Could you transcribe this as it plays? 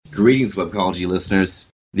Greetings, Webcology listeners.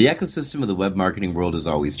 The ecosystem of the web marketing world is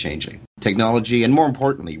always changing. Technology, and more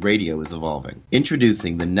importantly, radio is evolving.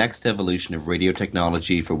 Introducing the next evolution of radio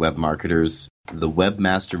technology for web marketers, the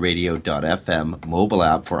WebmasterRadio.fm mobile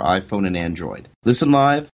app for iPhone and Android. Listen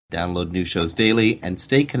live, download new shows daily, and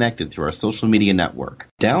stay connected through our social media network.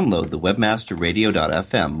 Download the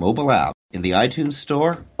WebmasterRadio.fm mobile app in the iTunes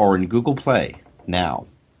Store or in Google Play now.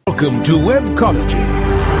 Welcome to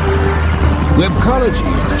Webcology.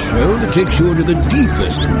 Webcology is the show that takes you into the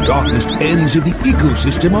deepest and darkest ends of the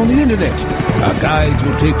ecosystem on the internet. Our guides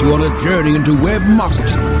will take you on a journey into web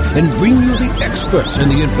marketing and bring you the experts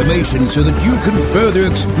and the information so that you can further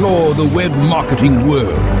explore the web marketing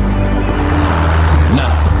world.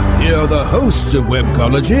 Now, here are the hosts of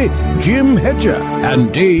Webcology, Jim Hedger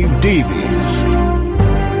and Dave Davies.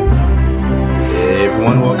 Hey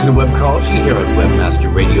everyone, welcome to Webcology here at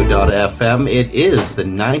WebmasterRadio.fm. It is the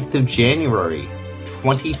 9th of January,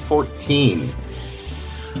 2014.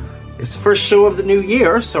 It's the first show of the new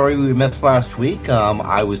year. Sorry we missed last week.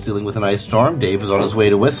 I was dealing with an ice storm. Dave was on his way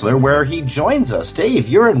to Whistler, where he joins us. Dave,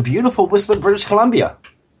 you're in beautiful Whistler, British Columbia.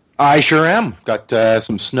 I sure am. Got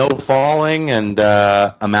some snow falling and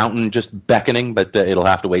a mountain just beckoning, but it'll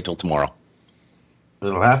have to wait till tomorrow.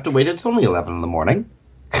 It'll have to wait. It's only 11 in the morning.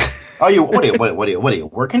 What are you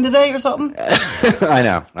working today or something? I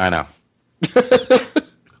know.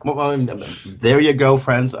 Well, there you go,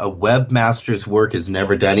 friends. A webmaster's work is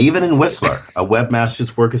never done. Even in Whistler, a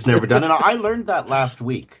webmaster's work is never done. And I learned that last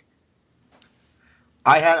week.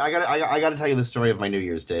 I got to tell you the story of my New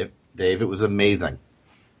Year's, Dave. Dave, it was amazing.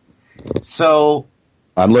 So,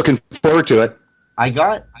 I'm looking forward to it. I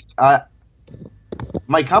got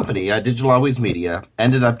my company, Digital Always Media,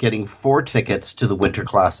 ended up getting 4 tickets to the Winter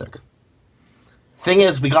Classic. Thing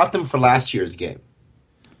is, we got them for last year's game.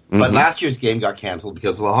 But last year's game got canceled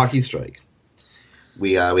because of the hockey strike.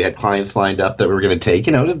 We had clients lined up that we were going to take,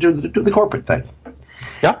 to do the corporate thing.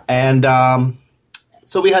 Yeah. And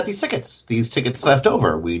so we had these tickets left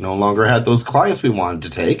over. We no longer had those clients we wanted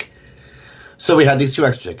to take. So we had these 2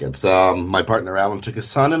 extra tickets. My partner Alan took his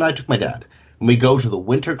son and I took my dad. And we go to the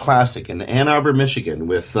Winter Classic in Ann Arbor, Michigan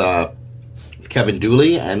with Kevin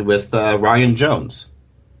Dooley and with Ryan Jones,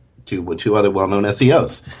 two other well-known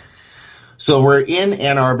SEOs. So we're in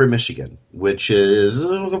Ann Arbor, Michigan, which is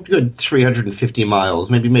a good 350 miles,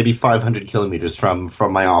 maybe 500 kilometers from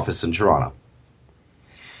my office in Toronto.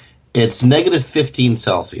 It's negative 15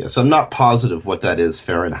 Celsius. I'm not positive what that is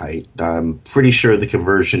Fahrenheit. I'm pretty sure the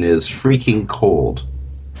conversion is freaking cold.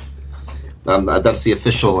 That's the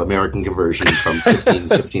official American conversion from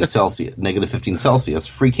 15 Celsius, negative 15 Celsius,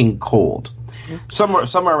 freaking cold. Somewhere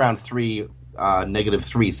around negative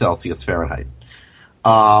 3 Celsius Fahrenheit.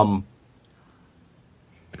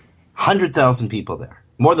 100,000 people there.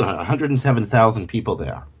 More than 107,000 people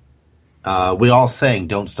there. We all sang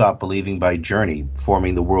 "Don't Stop Believing" by Journey,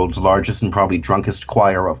 forming the world's largest and probably drunkest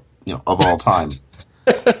choir of all time.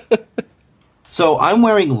 So I'm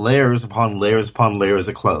wearing layers upon layers upon layers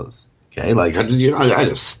of clothes. Okay, I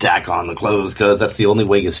just stack on the clothes because that's the only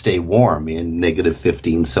way you stay warm in negative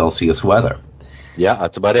 15 Celsius weather. Yeah,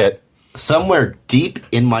 that's about it. Somewhere deep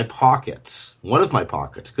in my pockets, one of my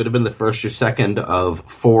pockets, could have been the first or second of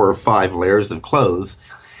 4 or 5 layers of clothes,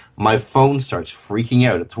 my phone starts freaking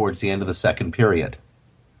out towards the end of the second period.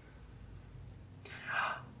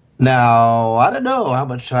 Now, I don't know how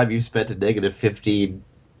much time you've spent at negative 15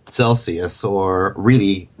 Celsius or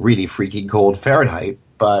really, really freaking cold Fahrenheit,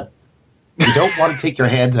 but you don't want to take your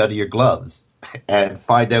hands out of your gloves and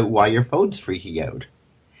find out why your phone's freaking out.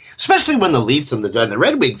 Especially when the Leafs and the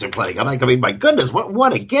Red Wings are playing. I'm like, my goodness,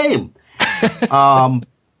 what a game. Had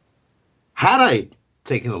I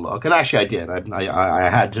taken a look, and actually I did, I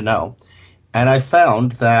had to know, and I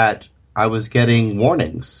found that I was getting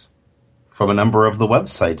warnings from a number of the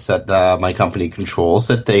websites that my company controls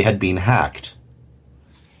that they had been hacked.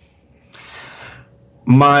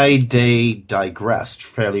 My day digressed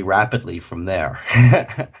fairly rapidly from there.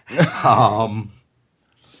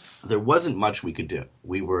 There wasn't much we could do.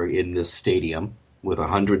 We were in this stadium with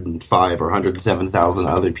 105 or 107,000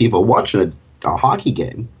 other people watching a hockey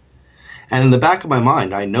game. And in the back of my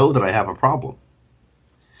mind, I know that I have a problem.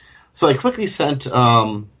 So I quickly sent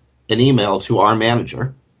an email to our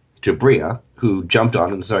manager, to Bria, who jumped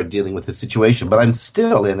on and started dealing with the situation. But I'm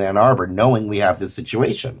still in Ann Arbor knowing we have this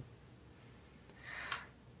situation.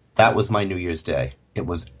 That was my New Year's Day. It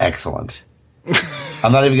was excellent.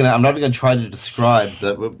 I'm not even gonna try to describe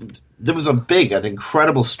there was an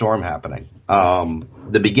incredible storm happening. It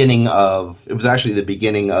was actually the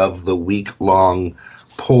beginning of the week-long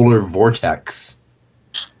polar vortex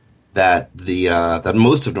that that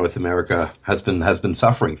most of North America has been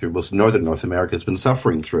suffering through. Most of northern North America has been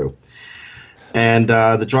suffering through. And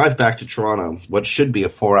the drive back to Toronto, what should be a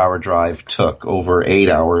 4-hour drive, took over 8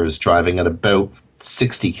 hours, driving at about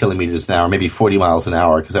 60 kilometers an hour, maybe 40 miles an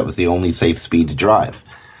hour, because that was the only safe speed to drive.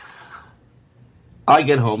 I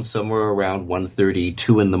get home somewhere around 1:30,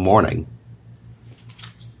 2 in the morning,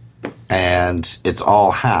 and it's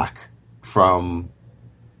all hack from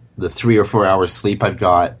the 3 or 4 hours sleep I'd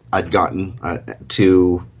gotten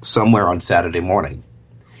to somewhere on Saturday morning,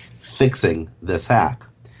 fixing this hack.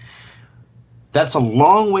 That's a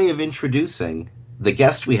long way of introducing the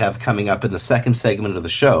guest we have coming up in the second segment of the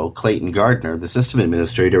show, Clayton Gardner, the system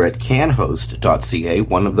administrator at canhost.ca,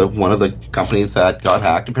 one of the companies that got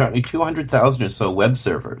hacked. Apparently 200,000 or so web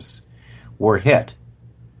servers were hit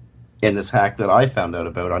in this hack that I found out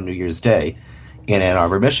about on New Year's Day in Ann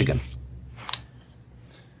Arbor, Michigan.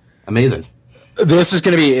 Amazing. This is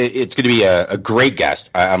going to be a great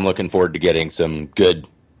guest. I'm looking forward to getting some good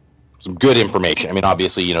information. I mean,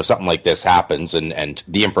 obviously, something like this happens, and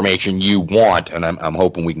the information you want, and I'm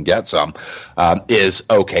hoping we can get some, is,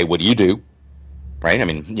 okay, what do you do? Right? I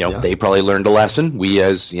mean, They probably learned a lesson. We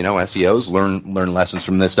as, SEOs learn lessons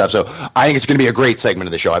from this stuff. So I think it's going to be a great segment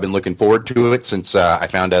of the show. I've been looking forward to it since I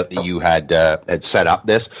found out that you had set up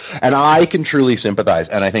this. And I can truly sympathize.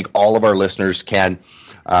 And I think all of our listeners can,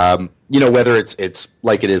 whether it's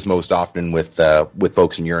like it is most often with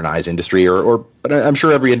folks in your and I's industry, but I'm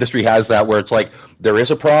sure every industry has that, where it's like, there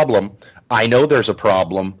is a problem. I know there's a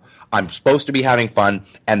problem. I'm supposed to be having fun,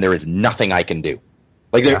 and there is nothing I can do.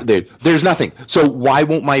 Like there's nothing. So why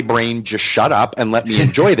won't my brain just shut up and let me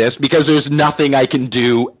enjoy this? Because there's nothing I can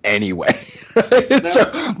do anyway.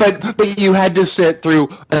 So, but you had to sit through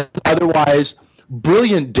an otherwise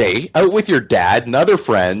brilliant day out with your dad and other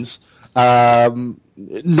friends,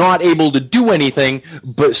 not able to do anything,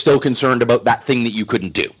 but still concerned about that thing that you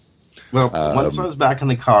couldn't do. Well, once I was back in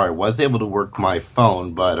the car, I was able to work my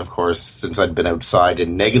phone, but of course, since I'd been outside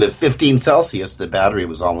in negative 15 Celsius, the battery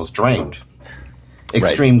was almost drained.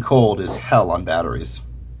 Extreme cold is hell on batteries.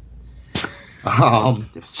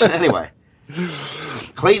 Anyway,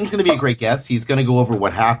 Clayton's going to be a great guest. He's going to go over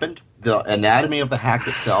what happened, the anatomy of the hack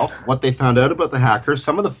itself, what they found out about the hacker,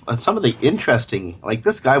 some of the interesting. Like,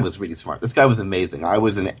 this guy was really smart. This guy was amazing. I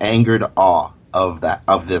was in angered awe of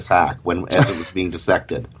this hack as it was being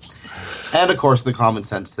dissected. And, of course, the common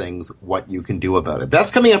sense things, what you can do about it.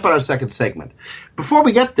 That's coming up in our second segment. Before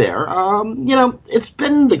we get there, it's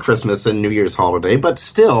been the Christmas and New Year's holiday, but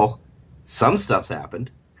still, some stuff's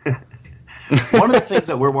happened. One of the things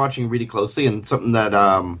that we're watching really closely, and something that,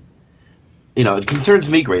 it concerns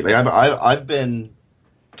me greatly. I've been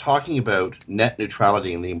talking about net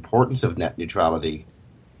neutrality and the importance of net neutrality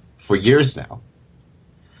for years now.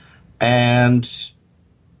 And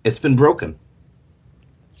it's been broken.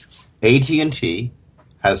 AT&T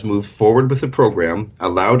has moved forward with a program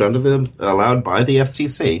allowed by the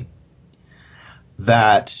FCC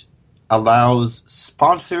that allows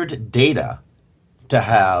sponsored data to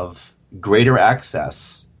have greater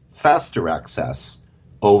access, faster access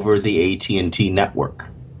over the AT&T network.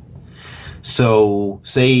 So,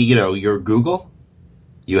 say, you're Google,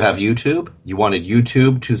 you have YouTube, you wanted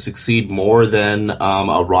YouTube to succeed more than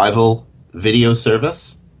a rival video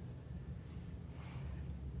service.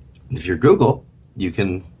 If you're Google, you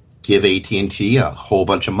can give AT&T a whole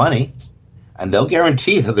bunch of money, and they'll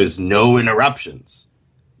guarantee that there's no interruptions.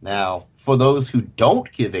 Now, for those who don't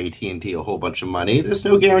give AT&T a whole bunch of money, there's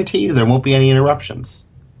no guarantees there won't be any interruptions.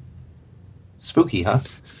 Spooky, huh?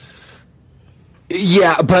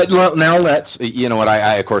 Yeah, but now let's,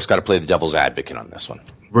 I of course got to play the devil's advocate on this one.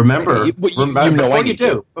 Remember, before you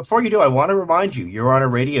do, I want to remind you, you're on a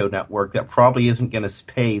radio network that probably isn't going to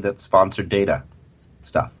pay that sponsored data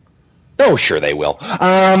stuff. Oh, sure they will.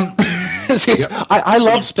 I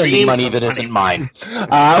love spending money that isn't mine.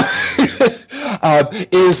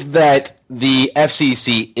 Is that the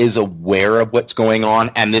FCC is aware of what's going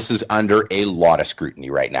on, and this is under a lot of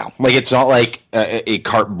scrutiny right now. Like, it's not like a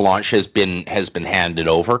carte blanche has been handed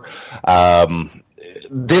over.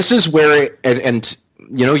 This is where,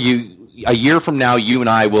 a year from now, you and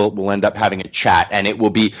I will end up having a chat, and it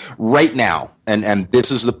will be right now. And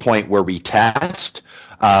this is the point where we test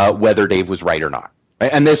whether Dave was right or not.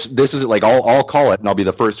 And this is like, I'll call it, and I'll be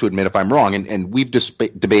the first to admit if I'm wrong. And we've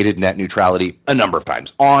debated net neutrality a number of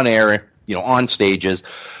times on air, on stages.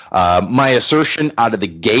 My assertion out of the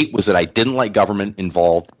gate was that I didn't like government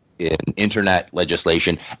involved in internet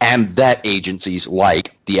legislation, and that agencies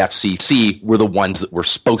like the FCC were the ones that were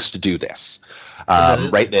supposed to do this.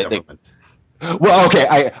 Right? Well,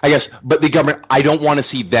 okay, I guess, but the government, I don't want to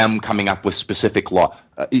see them coming up with specific law.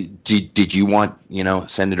 Did you want,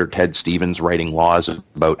 Senator Ted Stevens writing laws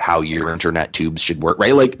about how your internet tubes should work,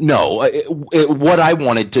 right? Like, no. What I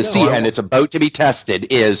wanted to see, and it's about to be tested,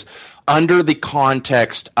 is under the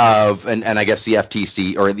context of, and I guess the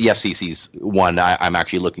FTC or the FCC's one, I'm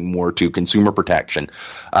actually looking more to consumer protection,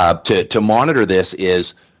 to monitor this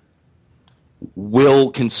is,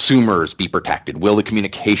 will consumers be protected? Will the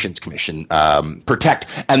Communications Commission protect?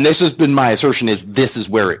 And this has been my assertion, is this is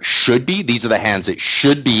where it should be. These are the hands it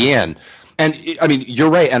should be in. And I mean,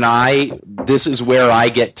 you're right. And this is where I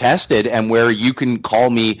get tested and where you can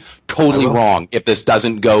call me totally wrong if this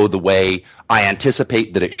doesn't go the way I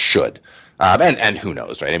anticipate that it should. And who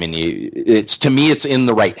knows, right? I mean, to me, it's in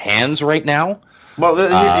the right hands right now. Well,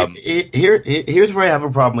 here's where I have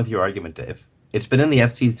a problem with your argument, Dave. It's been in the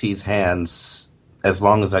FCC's hands as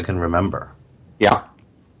long as I can remember. Yeah.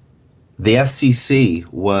 The FCC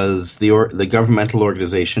was the governmental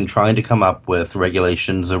organization trying to come up with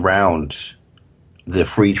regulations around the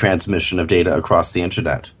free transmission of data across the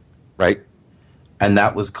internet. Right. And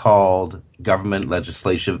that was called government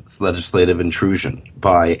legislative intrusion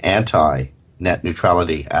by anti-net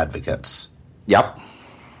neutrality advocates. Yep.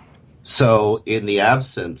 So in the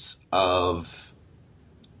absence of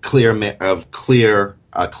clear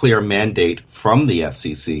mandate from the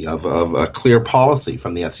FCC, of a clear policy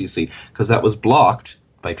from the FCC, because that was blocked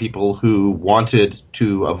by people who wanted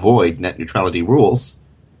to avoid net neutrality rules.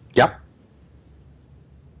 Yep.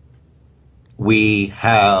 We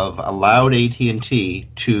have allowed AT&T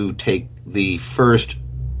to take the first,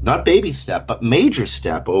 not baby step, but major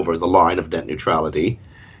step over the line of net neutrality,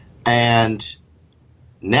 and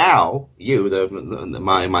now you,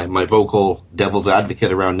 my vocal devil's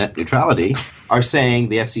advocate around net neutrality, are saying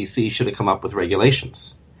the FCC should have come up with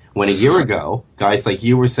regulations. When a year ago, guys like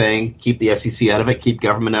you were saying, keep the FCC out of it, keep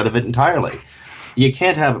government out of it entirely. You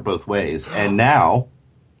can't have it both ways. And now,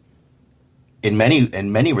 in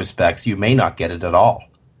many respects, you may not get it at all.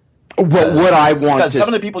 Well, what I want, because some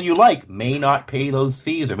of the people you like may not pay those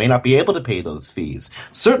fees or may not be able to pay those fees.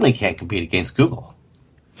 Certainly can't compete against Google.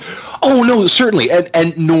 Oh, no, certainly.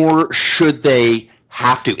 And nor should they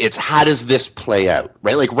have to. It's how does this play out,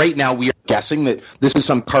 right? Like right now we are guessing that this is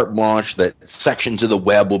some carte blanche, that sections of the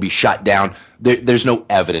web will be shut down. There's no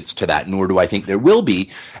evidence to that, nor do I think there will be.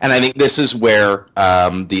 And I think this is where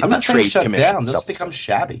I'm not saying shut down. They'll become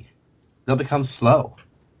shabby. They'll become slow.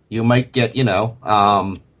 You might get, you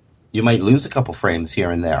might lose a couple frames here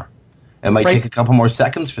and there. It might take a couple more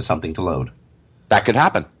seconds for something to load. That could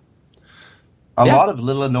happen. A lot of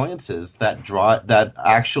little annoyances that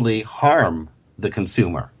actually harm the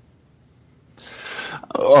consumer.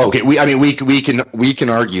 Okay, we can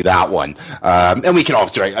argue that one, and we can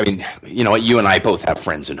also. I mean, you and I both have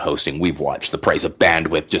friends in hosting. We've watched the price of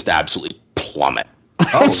bandwidth just absolutely plummet.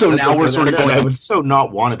 Oh, so now we're sort of going. I would so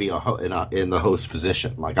not want to be in the host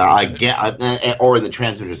position. Like I get, or in the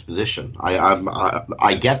transmitter's position.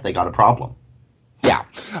 I get they got a problem. Yeah.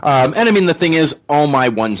 And I mean, the thing is, all my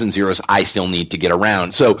ones and zeros, I still need to get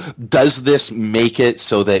around. So does this make it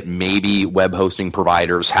so that maybe web hosting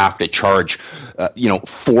providers have to charge,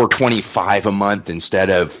 $4.25 a month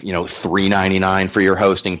instead of, $3.99 for your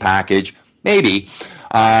hosting package? Maybe.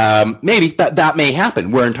 Maybe that may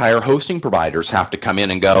happen, where entire hosting providers have to come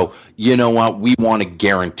in and go, you know what, we want to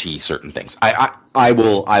guarantee certain things. I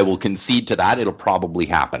will concede to that. It'll probably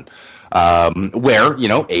happen. Where,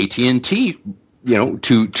 AT&T,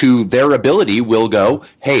 to their ability will go,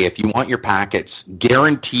 hey, if you want your packets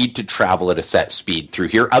guaranteed to travel at a set speed through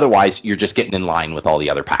here, otherwise you're just getting in line with all the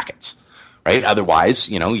other packets, right? Otherwise,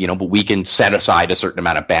 but we can set aside a certain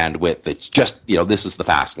amount of bandwidth. It's just, this is the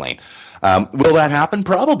fast lane. Will that happen?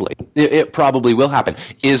 Probably. It probably will happen.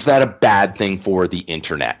 Is that a bad thing for the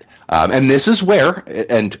internet? And this is where,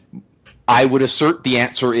 and I would assert the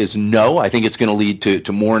answer is no. I think it's going to lead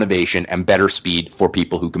to more innovation and better speed for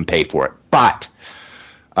people who can pay for it. But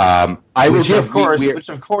which of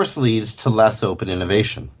course leads to less open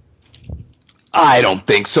innovation. I don't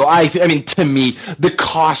think so. I mean, to me, the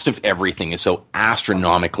cost of everything is so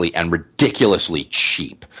astronomically and ridiculously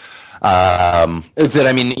cheap that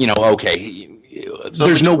I mean, okay. So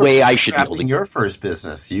there's no way I should be holding your first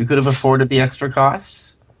business. You could have afforded the extra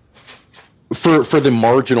costs. For the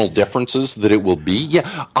marginal differences that it will be,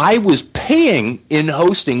 yeah, I was paying in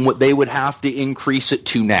hosting what they would have to increase it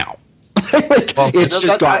to now. It's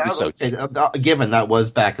just gotten so. Given that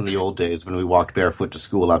was back in the old days when we walked barefoot to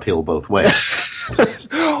school uphill both ways.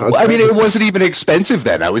 Well, I mean, it wasn't even expensive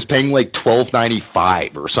then. I was paying like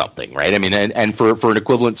 $12.95 or something, right? I mean, and for an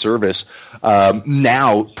equivalent service,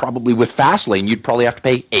 now probably with Fastlane, you'd probably have to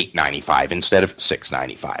pay $8.95 instead of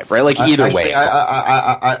 $6.95, right? Like either way.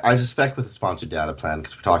 I suspect with the sponsored data plan,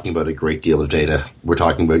 because we're talking about a great deal of data. We're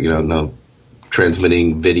talking about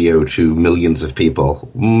transmitting video to millions of people.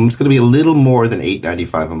 It's going to be a little more than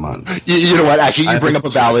 $8.95 a month. You know what? Actually, you bring up a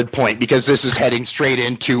valid point, because this is heading straight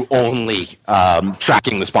into only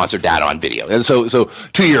tracking the sponsored data on video. And so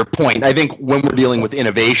to your point, I think when we're dealing with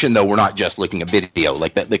innovation, though, we're not just looking at video,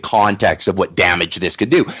 like the context of what damage this could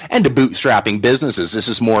do. And to bootstrapping businesses, this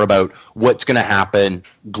is more about what's going to happen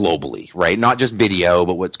globally, right? Not just video,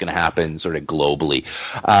 but what's going to happen sort of globally.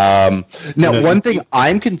 Now, one thing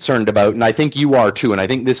I'm concerned about, and I think you are too, and I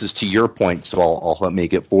think this is to your point, so I'll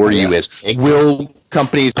make it for you, is will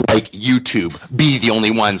companies like YouTube be the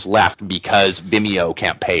only ones left because Vimeo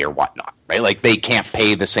can't pay or whatnot, right? Like they can't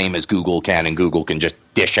pay the same as Google can, and Google can just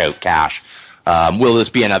dish out cash. Will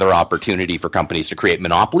this be another opportunity for companies to create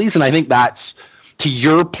monopolies? And I think that's, to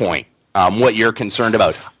your point, what you're concerned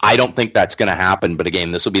about. I don't think that's going to happen, but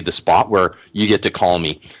again, this will be the spot where you get to call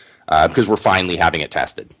me because we're finally having it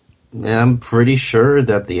tested. I'm pretty sure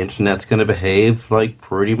that the internet's going to behave like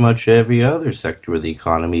pretty much every other sector of the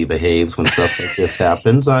economy behaves when stuff like this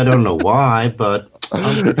happens. I don't know why, but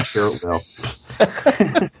I'm pretty sure it will.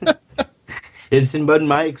 It's in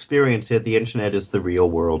my experience that the internet is the real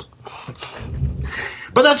world.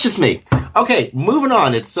 But that's just me. Okay, moving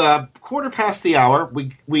on. It's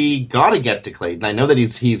 1:15. We got to get to Clayton. I know that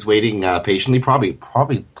he's waiting patiently,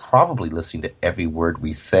 probably listening to every word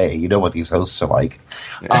we say. You know what these hosts are like.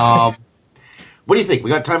 What do you think? We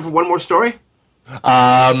got time for one more story?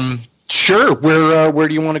 Sure. Where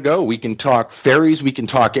do you want to go? We can talk ferries. We can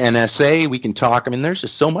talk NSA. We can talk. I mean, there's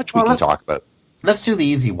just so much we can talk about. Let's do the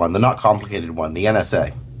easy one, the not complicated one, the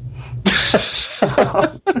NSA.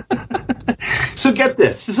 So get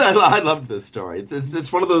this. I love this story.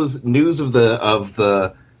 It's one of those news of the.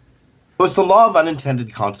 Well, it's the law of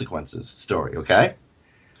unintended consequences story. Okay,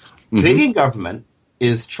 Canadian government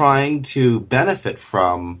is trying to benefit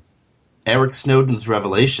from Eric Snowden's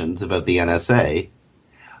revelations about the NSA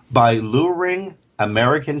by luring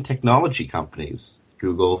American technology companies,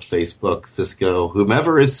 Google, Facebook, Cisco,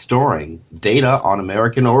 whomever is storing data on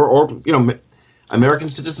American or American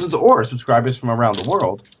citizens or subscribers from around the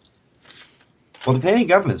world. Well, the Canadian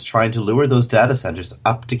government's trying to lure those data centers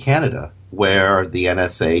up to Canada, where the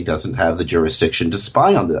NSA doesn't have the jurisdiction to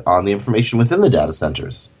spy on the information within the data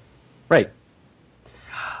centers. Right.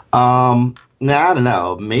 Now, I don't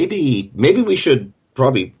know. Maybe we should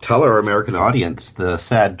probably tell our American audience the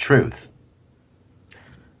sad truth.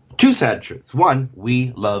 Two sad truths. One,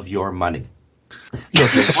 we love your money. So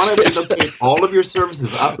if you want to relocate all of your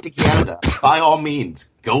services up to Canada, by all means,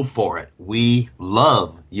 go for it. We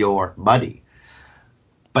love your money.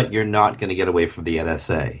 But you're not going to get away from the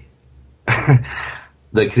NSA.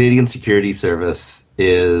 The Canadian Security Service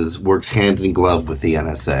works hand in glove with the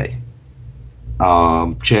NSA.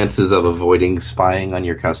 Chances of avoiding spying on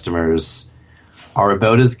your customers are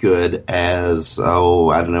about as good as,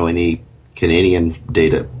 any Canadian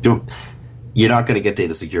data. You're not going to get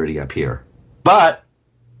data security up here. But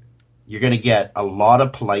you're going to get a lot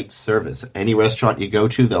of polite service. Any restaurant you go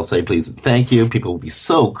to, they'll say, please and thank you. People will be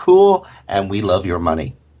so cool, and we love your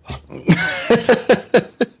money.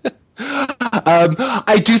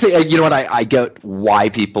 I do think, you know what, I get why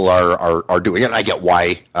people are doing it, and I get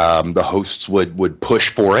why the hosts would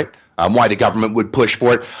push for it, why the government would push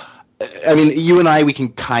for it. I mean, you and I, we can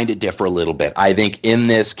kind of differ a little bit. I think in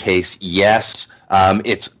this case, yes,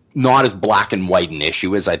 it's not as black and white an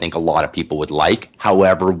issue as I think a lot of people would like.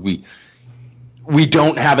 However, we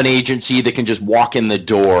don't have an agency that can just walk in the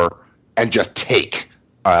door and just take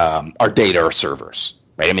our data or servers.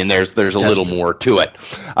 Right? I mean, there's a little more to it.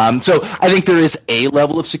 So I think there is a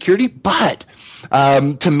level of security, but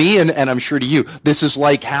to me, and I'm sure to you, this is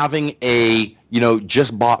like having a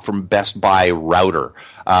just bought from Best Buy router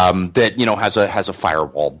that has a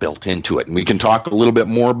firewall built into it, and we can talk a little bit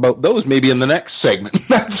more about those maybe in the next segment.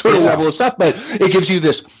 That sort of level of stuff, but it gives you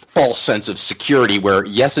this false sense of security where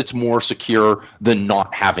yes, it's more secure than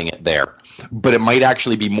not having it there, but it might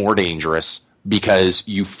actually be more dangerous because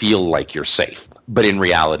you feel like you're safe, but in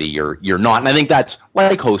reality you're not. And I think that's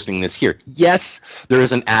like hosting this here. Yes, there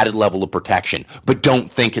is an added level of protection, but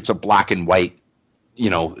don't think it's a black and white,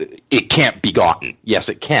 it can't be gotten. Yes,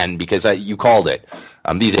 it can, because you called it.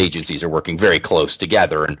 These agencies are working very close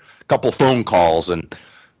together, and a couple phone calls, and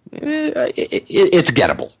it's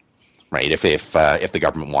gettable, right? If the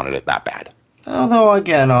government wanted it that bad. Although,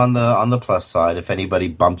 again, on the plus side, if anybody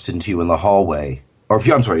bumps into you in the hallway, or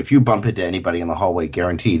if you bump into anybody in the hallway,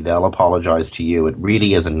 guaranteed they'll apologize to you. It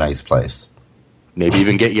really is a nice place. Maybe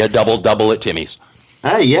even get you a double at Timmy's.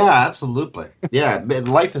 Yeah, absolutely. Yeah,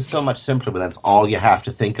 life is so much simpler when that's all you have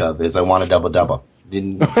to think of is I want a double.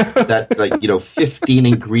 That 15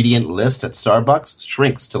 ingredient list at Starbucks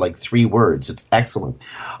shrinks to like 3 words. It's excellent.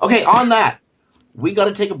 Okay, on that, we got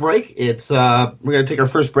to take a break. We're going to take our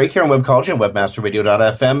first break here on Webcology on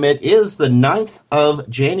webmasterradio.fm. It is the 9th of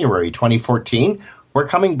January, 2014. We're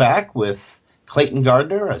coming back with Clayton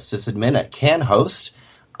Gardner, a sysadmin at CanHost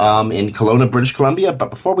in Kelowna, British Columbia. But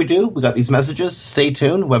before we do, we got these messages. Stay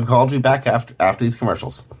tuned. Webcology back after these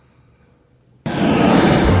commercials.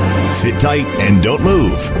 Sit tight and don't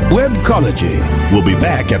move. Webcology. We'll be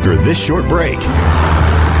back after this short break.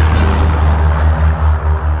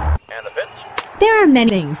 There are many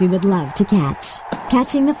things we would love to catch.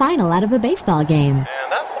 Catching the final out of a baseball game. And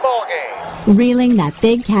that's the ball game. Reeling that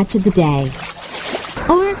big catch of the day.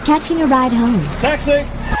 Or catching a ride home. Taxi!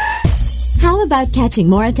 How about catching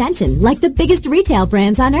more attention like the biggest retail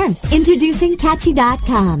brands on earth? Introducing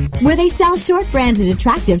Catchy.com, where they sell short-branded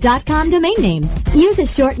attractive.com domain names. Use a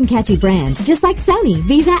short and catchy brand, just like Sony,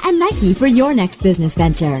 Visa, and Nike for your next business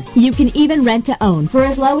venture. You can even rent to own for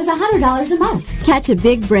as low as $100 a month. Catch a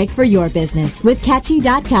big break for your business with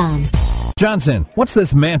Catchy.com. Johnson, what's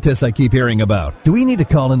this Mantis I keep hearing about? Do we need to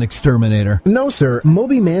call an exterminator? No, sir.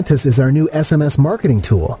 Moby Mantis is our new SMS marketing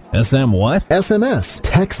tool. SM what? SMS,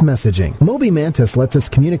 text messaging. Moby Mantis lets us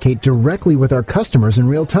communicate directly with our customers in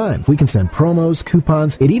real time. We can send promos,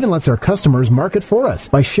 coupons. It even lets our customers market for us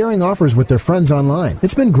by sharing offers with their friends online.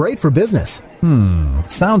 It's been great for business.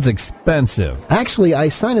 Sounds expensive. Actually, I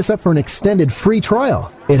signed us up for an extended free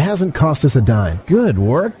trial. It hasn't cost us a dime. Good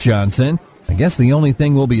work, Johnson. I guess the only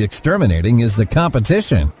thing we'll be exterminating is the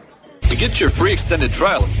competition. To get your free extended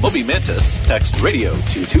trial of Moby Mantis, text radio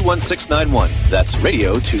to 21691. That's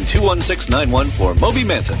radio to 21691 for Moby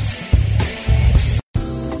Mantis.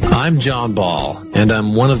 I'm John Ball, and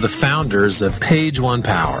I'm one of the founders of Page One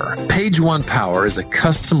Power. Page One Power is a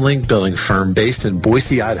custom link building firm based in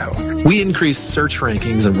Boise, Idaho. We increase search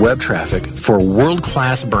rankings and web traffic for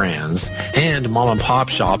world-class brands and mom-and-pop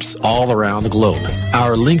shops all around the globe.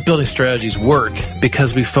 Our link building strategies work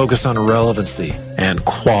because we focus on relevancy and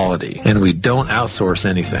quality, and we don't outsource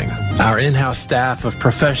anything. Our in-house staff of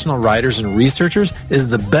professional writers and researchers is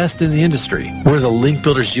the best in the industry. We're the link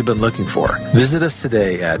builders you've been looking for. Visit us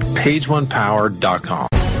today at pageonepower.com.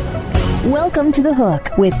 Welcome to The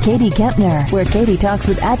Hook with Katie Kempner, where Katie talks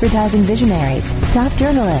with advertising visionaries, top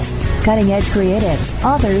journalists, cutting-edge creatives,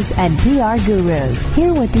 authors, and PR gurus.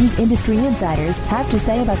 Hear what these industry insiders have to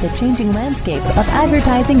say about the changing landscape of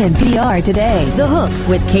advertising and PR today. The Hook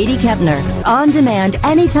with Katie Kempner. On demand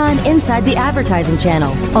anytime inside the advertising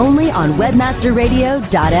channel. Only on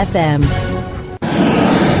webmasterradio.fm.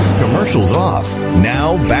 Commercials off.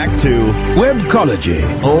 Now back to Webcology.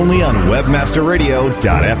 only on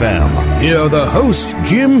webmasterradio.fm. Here are the hosts,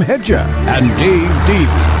 Jim Hedger and Dave Davies.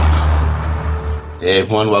 Hey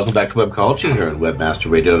everyone, welcome back to Webcology here on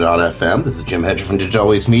webmasterradio.fm. This is Jim Hedger from Digital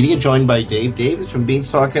Always Media, joined by Dave Davies from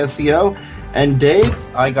Beanstalk SEO. And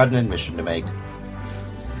Dave, I got an admission to make.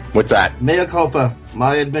 What's that? Mea culpa,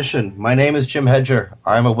 my admission. My name is Jim Hedger.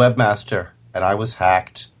 I'm a webmaster, and I was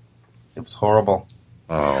hacked. It was horrible.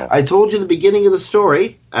 Oh. I told you the beginning of the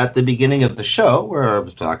story at the beginning of the show where I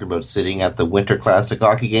was talking about sitting at the Winter Classic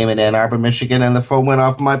hockey game in Ann Arbor, Michigan, and the phone went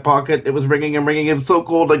off in my pocket. It was ringing and ringing. It was so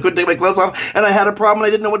cold I couldn't take my gloves off, and I had a problem. I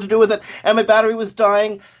didn't know what to do with it, and my battery was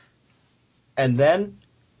dying. And then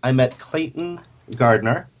I met Clayton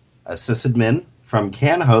Gardner, a sysadmin from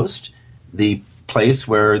CanHost, the place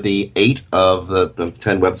where the 8 of the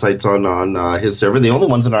 10 websites on his server, the only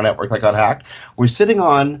ones in our network that got hacked, were sitting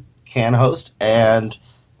on CanHost, and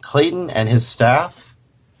Clayton and his staff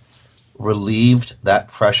relieved that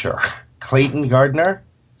pressure. Clayton Gardner,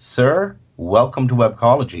 sir, welcome to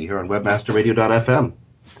Webcology here on webmasterradio.fm.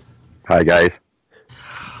 Hi, guys.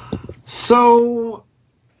 So,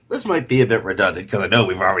 this might be a bit redundant because I know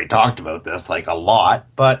we've already talked about this like a lot,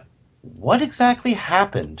 but what exactly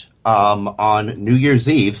happened on New Year's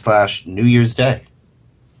Eve / New Year's Day?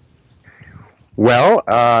 Well,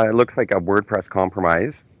 it looks like a WordPress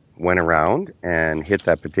compromise went around and hit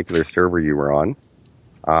that particular server you were on,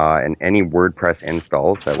 and any WordPress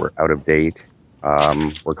installs that were out of date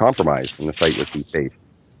were compromised, and the site was defaced.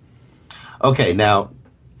 Okay, now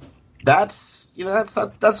that's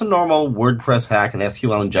a normal WordPress hack and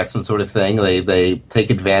SQL injection sort of thing. They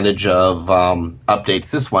take advantage of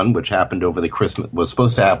updates. This one, which happened over the Christmas, was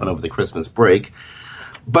supposed to happen over the Christmas break,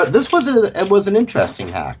 But this was an interesting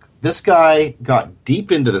hack. This guy got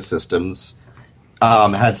deep into the systems,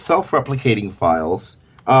 had self-replicating files.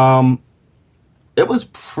 It was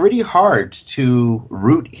pretty hard to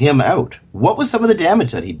root him out. What was some of the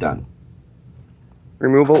damage that he'd done?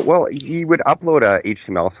 Removal. Well, he would upload a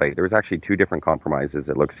HTML site. There was actually two different compromises.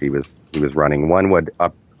 It looks he was running. One would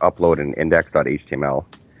upload an index.html,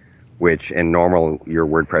 which in normal your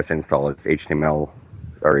WordPress install is HTML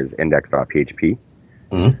or is index.php.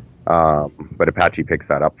 Mm-hmm. But Apache picks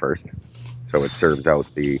that up first, so it serves out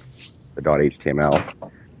the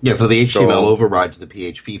 .html. Yeah, so the HTML overrides the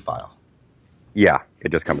PHP file. Yeah,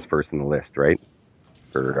 it just comes first in the list, right?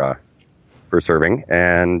 For serving,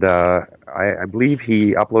 and I believe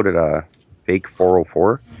he uploaded a fake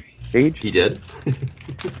 404 page. He did.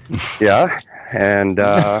 Yeah, and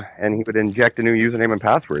he would inject a new username and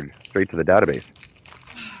password straight to the database.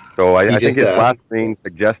 So I think his last screen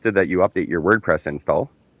suggested that you update your WordPress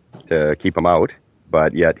install to keep him out,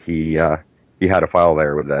 but yet he had a file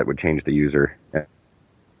there that would change the user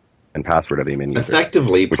and password of the admin user.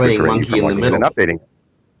 Effectively playing monkey in the middle. And updating.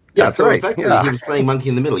 Yeah, That's so right. effectively he was playing monkey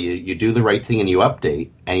in the middle. You do the right thing and you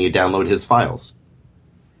update, and you download his files.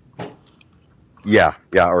 Yeah,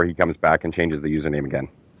 or he comes back and changes the username again.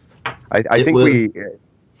 I think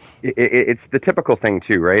it's the typical thing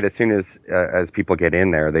too, right? As soon as people get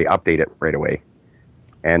in there, they update it right away.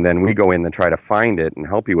 And then we go in and try to find it and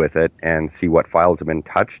help you with it and see what files have been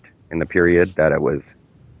touched in the period that it was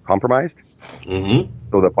compromised. Mm-hmm.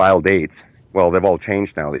 So the file dates, well, they've all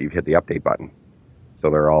changed now that you've hit the update button. So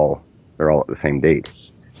they're all at the same date.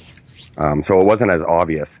 So it wasn't as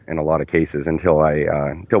obvious in a lot of cases until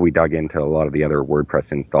we dug into a lot of the other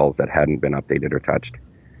WordPress installs that hadn't been updated or touched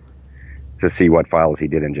to see what files he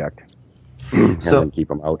did inject and then keep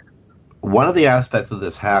them out. One of the aspects of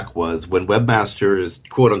this hack was when webmasters,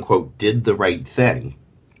 quote unquote, did the right thing,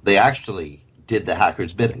 they actually did the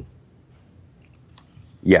hacker's bidding.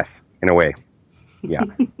 Yes, in a way. Yeah.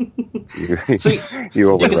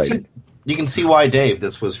 You overrated. You can see why, Dave,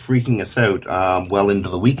 this was freaking us out well into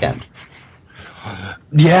the weekend.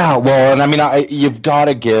 Yeah, well, and I mean, you've got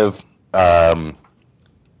to give,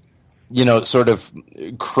 sort of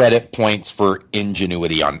credit points for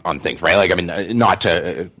ingenuity on things, right? Like, I mean,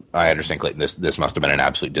 I understand, Clayton, this must have been an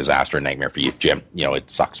absolute disaster and nightmare for you, Jim. It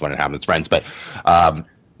sucks when it happens, friends, but,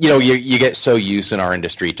 you get so used in our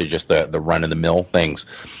industry to just the run-of-the-mill things.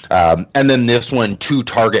 And then this one, to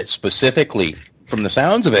target specifically, from the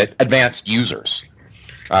sounds of it, advanced users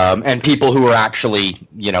and people who are actually,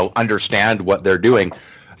 understand what they're doing.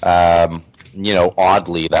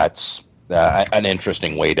 Oddly, that's an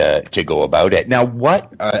interesting way to go about it. Now,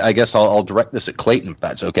 I guess I'll direct this at Clayton, if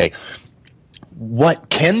that's okay. What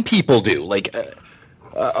can people do? Like,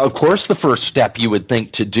 of course, the first step you would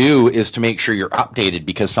think to do is to make sure you're updated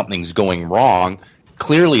because something's going wrong.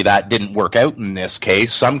 Clearly, that didn't work out in this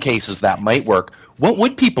case. Some cases that might work. What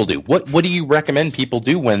would people do? What do you recommend people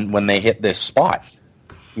do when they hit this spot?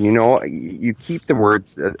 You keep the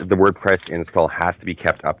WordPress install has to be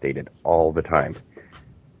kept updated all the time.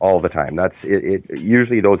 All the time. That's it.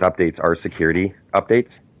 Usually those updates are security updates.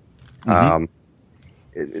 Mm-hmm.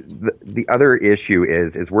 The other issue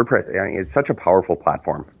is WordPress. It's such a powerful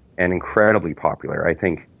platform and incredibly popular. I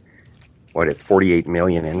think it's 48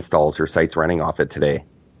 million installs or sites running off it today,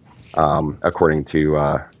 according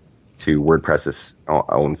to WordPress's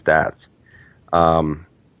own stats.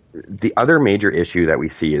 The other major issue that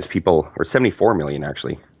we see is 74 million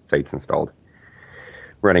actually sites installed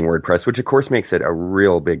running WordPress, which of course makes it a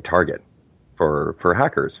real big target for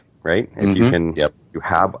hackers, right? If you can, you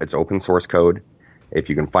have it's open source code. If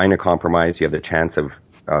you can find a compromise, you have the chance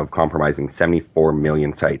of compromising 74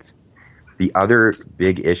 million sites. The other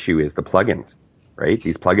big issue is the plugins, right?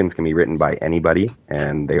 These plugins can be written by anybody,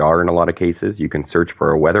 and they are in a lot of cases. You can search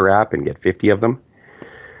for a weather app and get 50 of them.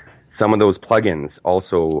 Some of those plugins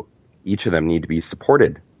also, each of them need to be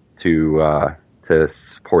supported to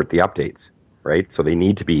support the updates, right? So they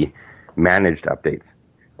need to be managed updates,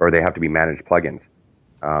 or they have to be managed plugins.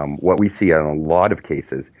 What we see in a lot of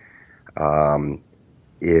cases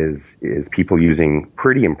is people using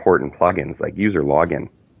pretty important plugins like user login,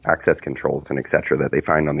 access controls, and etc. that they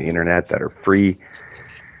find on the internet that are free.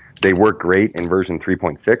 They work great in version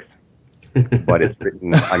 3.6. But it's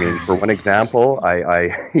written, for one example,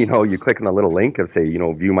 you click on the little link of say,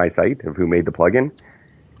 view my site of who made the plugin.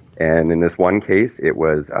 And in this one case, it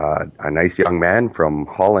was a nice young man from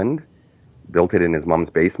Holland, built it in his mom's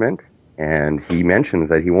basement. And he mentions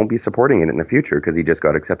that he won't be supporting it in the future because he just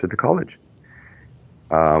got accepted to college.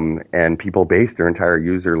 And people base their entire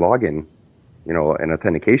user login, an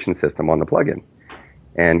authentication system on the plugin.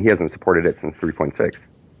 And he hasn't supported it since 3.6.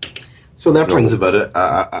 So that brings about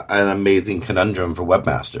an amazing conundrum for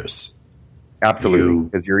webmasters. Absolutely,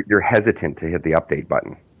 because you're hesitant to hit the update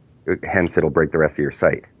button. Hence, it'll break the rest of your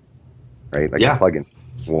site, right? Like the plugin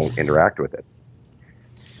won't interact with it.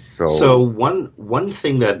 So one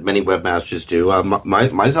thing that many webmasters do,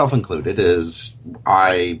 myself included, is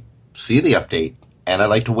I see the update and I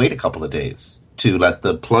like to wait a couple of days to let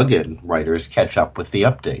the plugin writers catch up with the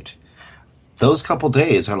update. Those couple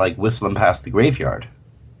days are like whistling past the graveyard.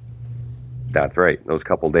 That's right. Those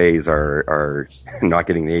couple days are not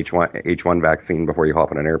getting the H1 vaccine before you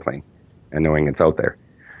hop on an airplane and knowing it's out there.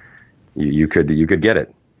 You could get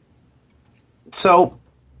it. So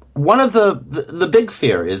one of the big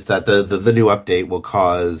fear is that the new update will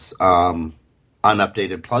cause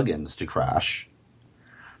unupdated plugins to crash.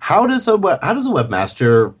 How does a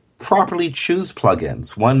webmaster properly choose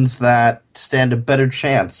plugins, ones that stand a better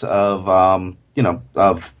chance of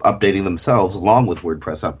of updating themselves along with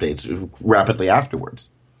WordPress updates rapidly afterwards?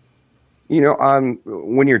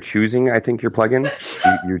 When you're choosing, I think your plugins,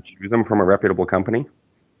 you choose them from a reputable company,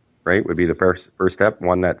 right? Would be the first step.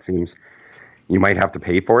 One that seems you might have to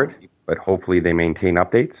pay for it, but hopefully they maintain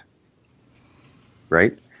updates,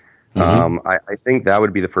 right? Mm-hmm. I think that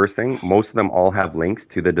would be the first thing. Most of them all have links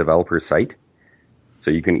to the developer's site,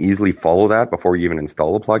 so you can easily follow that before you even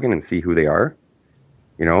install the plugin and see who they are.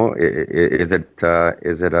 Is it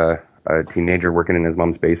a teenager working in his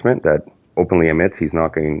mom's basement that openly admits he's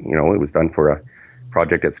not going, it was done for a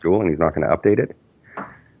project at school and he's not going to update it?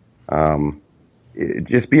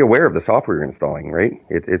 Just be aware of the software you're installing, right?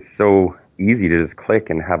 It's so easy to just click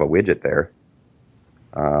and have a widget there.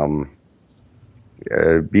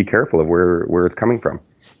 Be careful of where it's coming from,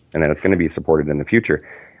 and then it's going to be supported in the future.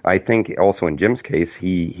 I think also in Jim's case,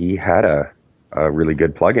 he had a really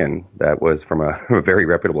good plugin that was from a very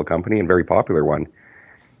reputable company and very popular one,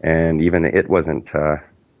 and even it wasn't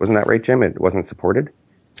that right, Jim? It wasn't supported.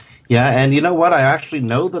 Yeah, and you know what? I actually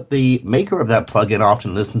know that the maker of that plugin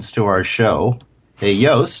often listens to our show. Hey,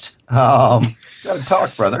 Yost, gotta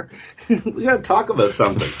talk, brother. We gotta talk about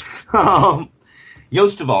something.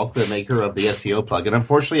 Yoast Devalk, the maker of the SEO plugin,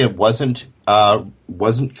 unfortunately, it wasn't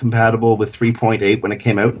compatible with 3.8 when it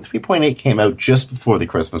came out. 3.8 came out just before the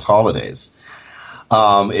Christmas holidays.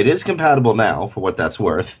 It is compatible now, for what that's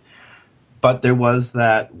worth, but there was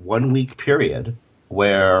that 1 week period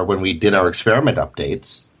where, when we did our experiment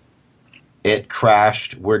updates, it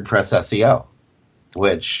crashed WordPress SEO, or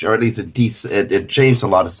at least it changed a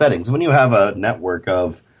lot of settings. When you have a network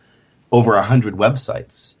of over 100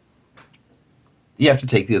 websites, you have to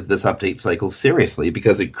take this update cycle seriously,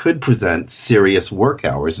 because it could present serious work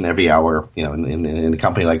hours, and every hour, in a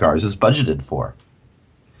company like ours, is budgeted for.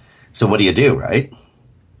 So what do you do, right?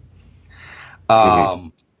 Mm-hmm.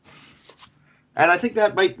 And I think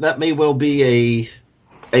that may well be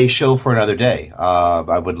a show for another day.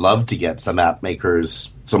 I would love to get some app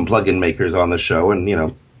makers, some plugin makers on the show,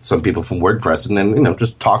 and some people from WordPress, and then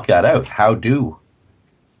just talk that out. How do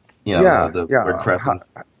WordPress?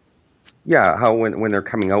 How when they're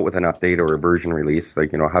coming out with an update or a version release,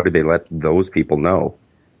 how do they let those people know,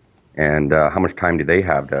 and how much time do they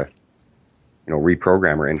have to,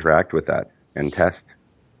 reprogram or interact with that and test?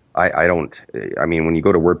 I mean, when you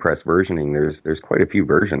go to WordPress versioning, there's quite a few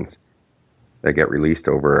versions that get released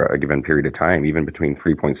over a given period of time, even between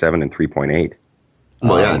 3.7 and 3.8.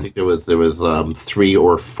 Well, I think there was 3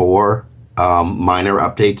 or 4 minor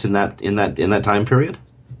updates in that time period.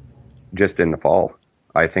 Just in the fall,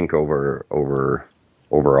 I think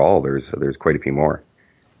overall there's quite a few more.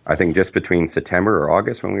 I think just between September or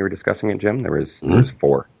August, when we were discussing it, Jim, there was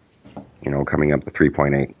 4, coming up to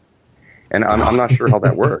 3.8. And I'm not sure how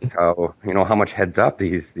that works. How much heads up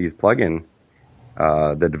these plugin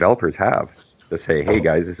the developers have to say, hey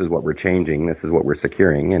guys, this is what we're changing, this is what we're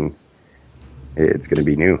securing, and it's going to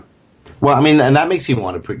be new. Well, I mean, and that makes you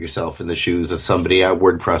want to put yourself in the shoes of somebody at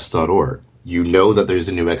WordPress.org. You know that there's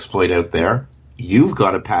a new exploit out there. You've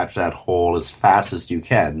got to patch that hole as fast as you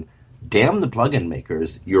can. Damn the plugin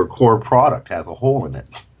makers, your core product has a hole in it.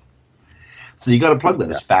 So you got to plug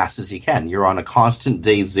that as fast as you can. You're on a constant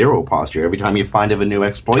day zero posture. Every time you find of a new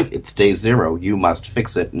exploit, it's day zero. You must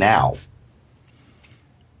fix it now.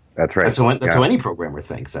 That's right. That's how any programmer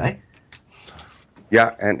thinks, eh?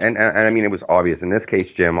 Yeah, and I mean, it was obvious. In this case,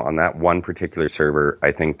 Jim, on that one particular server,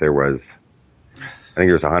 I think there was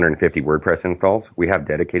 150 WordPress installs. We have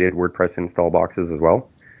dedicated WordPress install boxes as well.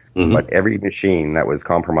 Mm-hmm. But every machine that was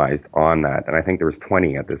compromised on that, and I think there was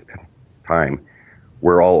 20 at this time,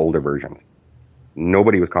 were all older versions.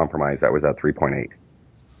 Nobody was compromised that was at 3.8.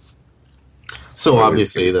 So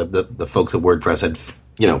obviously the folks at WordPress had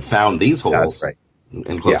found these holes. That's right.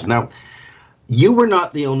 And closed. Now, You were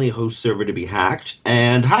not the only host server to be hacked,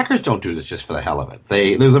 and hackers don't do this just for the hell of it.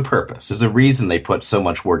 There's a purpose. There's a reason they put so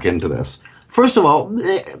much work into this. First of all,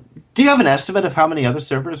 do you have an estimate of how many other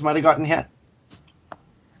servers might have gotten hit?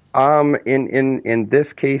 In this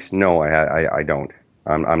case, no, I don't.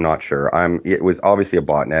 I'm not sure. It was obviously a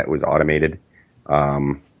botnet. It was automated.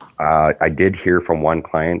 I did hear from one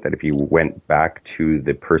client that if you went back to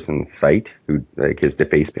the person's site, who like his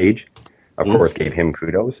deface page, of course, gave him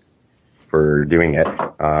kudos for doing it.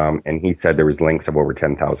 And he said there was links of over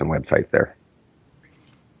 10,000 websites there.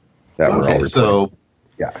 That were all reported.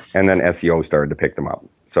 Yeah, and then SEO started to pick them up.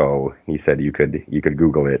 So he said you could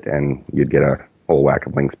Google it and you'd get a whole whack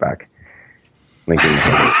of links back. Linking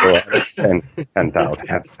 10,000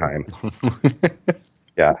 at the time.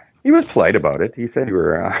 Yeah, he was polite about it. He said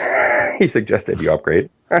he suggested you upgrade.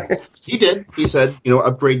 He did. He said,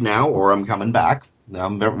 upgrade now or I'm coming back.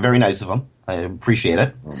 Very, very nice of him. I appreciate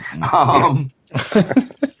it.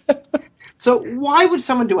 So why would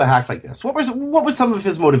someone do a hack like this? What was some of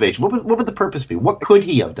his motivation? What would the purpose be? What could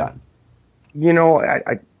he have done? It's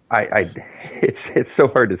so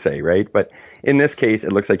hard to say, right? But in this case,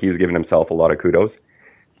 it looks like he was giving himself a lot of kudos.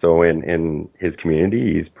 So in his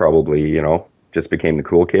community, he's probably, just became the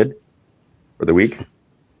cool kid for the week.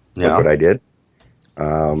 Yeah. That's what I did.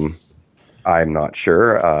 I'm not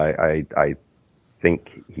sure. I think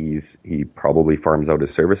he probably farms out his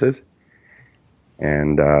services.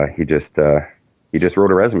 And he just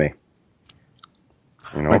wrote a resume.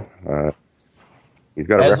 He's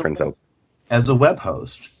got a reference out. As a web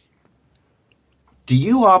host, do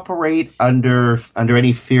you operate under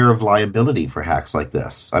any fear of liability for hacks like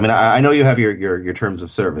this? I mean, I know you have your terms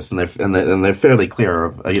of service, and they're fairly clear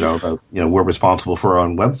of about we're responsible for our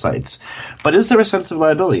own websites. But is there a sense of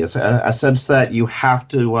liability, a sense that you have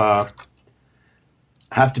to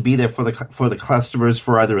be there for the customers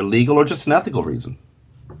for either a legal or just an ethical reason?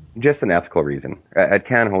 Just an ethical reason. At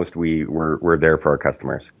CanHost, we're there for our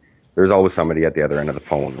customers. There's always somebody at the other end of the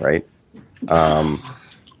phone, right?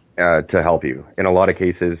 To help you. In a lot of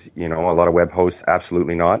cases, a lot of web hosts,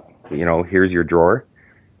 absolutely not. Here's your drawer.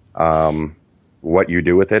 What you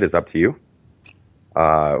do with it is up to you.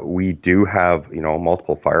 We do have,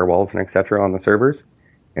 multiple firewalls and et cetera on the servers,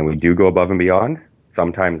 and we do go above and beyond.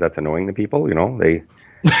 Sometimes that's annoying to people. They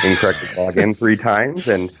incorrectly log in 3 times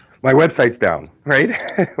and my website's down, right?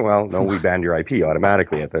 Well, no, we banned your IP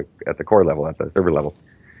automatically at the core level, at the server level.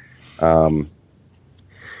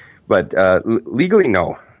 But legally,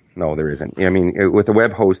 no, there isn't. I mean, with a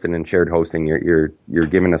web host and in shared hosting, you're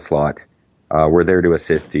given a slot. We're there to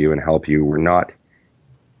assist you and help you.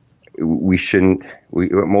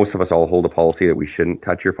 Most of us all hold a policy that we shouldn't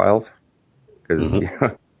touch your files because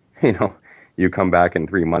you come back in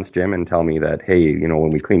 3 months, Jim, and tell me that, hey,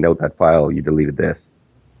 when we cleaned out that file, you deleted this.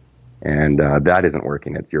 And that isn't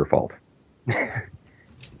working. It's your fault.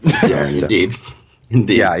 Yeah, indeed.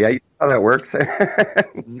 Yeah, you know how that works.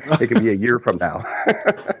 It could be a year from now.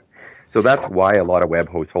 So that's why a lot of web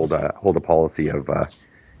hosts hold a policy of,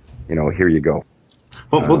 here you go.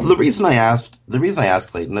 Well, the reason I asked,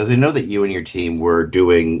 Clayton, is I know that you and your team were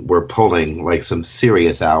pulling like some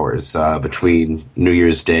serious hours between New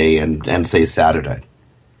Year's Day and say Saturday.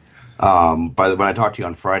 When I talked to you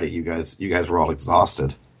on Friday, you guys were all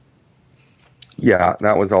exhausted. Yeah,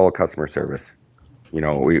 that was all customer service.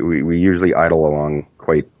 We usually idle along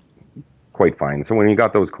quite fine. So when you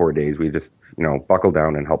got those core days, we just buckle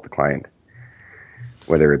down and help the client,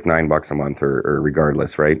 whether it's $9 a month or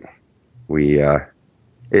regardless, right?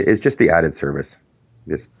 It's just the added service,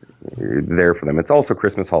 just there for them. It's also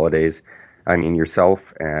Christmas holidays. I mean, yourself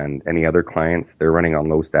and any other clients, they're running on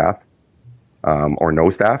low staff or no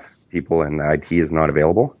staff. People and IT is not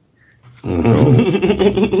available. So,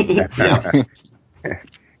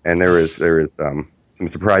 and there is some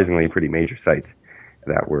surprisingly pretty major sites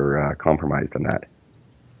that were compromised on that.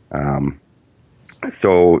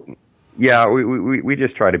 So yeah, we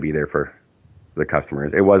just try to be there for the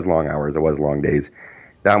customers. It was long hours. It was long days.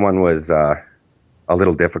 That one was a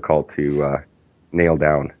little difficult to nail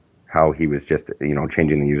down how he was just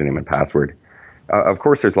changing the username and password. Of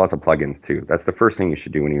course, there's lots of plugins too. That's the first thing you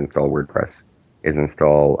should do when you install WordPress. Is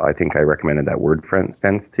install. I think I recommended that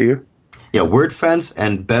WordFence to you. Yeah, WordFence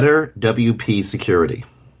and Better WP Security.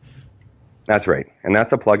 That's right. And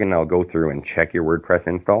that's a plugin that'll go through and check your WordPress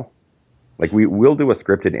install. Like we'll do a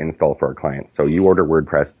scripted install for our clients. So you order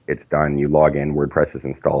WordPress, it's done. You log in, WordPress is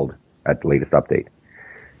installed at the latest update.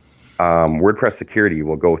 WordPress Security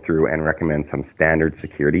will go through and recommend some standard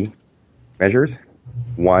security measures.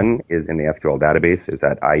 One is in the SQL database is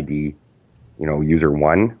that ID, user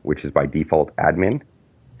 1, which is by default admin,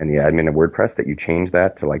 and the admin of WordPress, that you change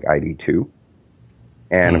that to like ID 2.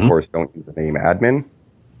 And, of course, don't use the name admin,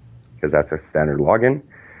 because that's a standard login.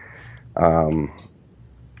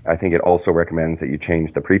 I think it also recommends that you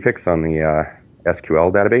change the prefix on the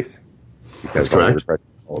SQL database. Because that's correct.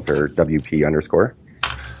 All are WP underscore.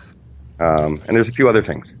 And there's a few other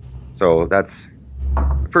things. So the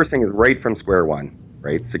first thing is right from square one,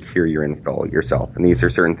 right? Secure your install yourself. And these are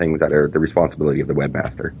certain things that are the responsibility of the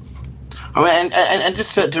webmaster. Oh, and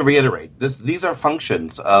just to reiterate, these are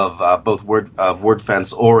functions of both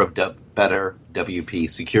WordFence or of Better WP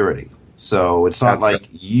Security. So it's not like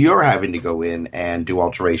you're having to go in and do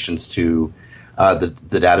alterations to the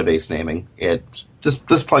database naming. This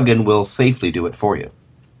plugin will safely do it for you.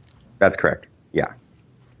 That's correct. Yeah.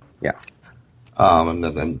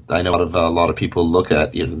 And I know a lot of people look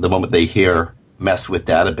at the moment they hear "mess with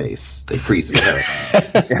database," they freeze in there.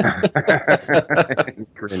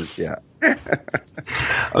 Cringe, yeah.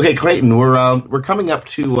 Okay, Clayton, we're coming up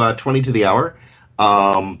to 20 to the hour.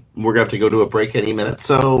 We're gonna have to go to a break any minute.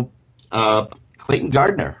 So, Clayton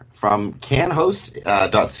Gardner from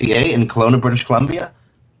canhost.ca in Kelowna, British Columbia.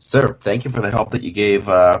 Sir, thank you for the help that you gave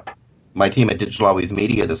my team at Digital Always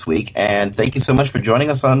Media this week, and thank you so much for joining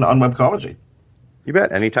us on Webcology. You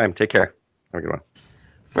bet. Anytime. Take care. Have a good one.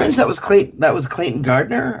 Friends, that was Clayton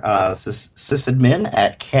Gardner, sysadmin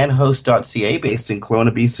at canhost.ca, based in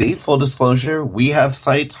Kelowna, BC. Full disclosure, we have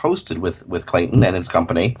sites hosted with Clayton and his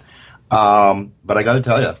company. But I got to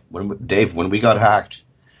tell you, Dave, when we got hacked,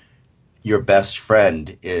 your best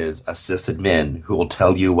friend is a sysadmin who will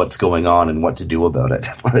tell you what's going on and what to do about it.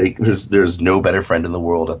 Like, there's no better friend in the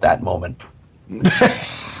world at that moment.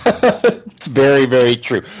 It's very, very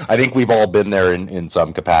true. I think we've all been there in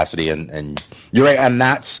some capacity, and you're right. And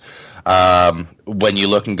that's when you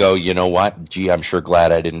look and go, you know what? Gee, I'm sure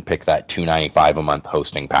glad I didn't pick that $295 a month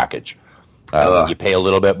hosting package. You pay a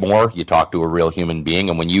little bit more, you talk to a real human being,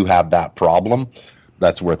 and when you have that problem,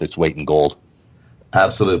 that's worth its weight in gold.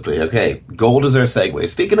 Absolutely. Okay, gold is our segue.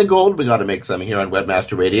 Speaking of gold, we got to make some here on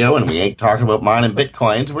Webmaster Radio, and we ain't talking about mining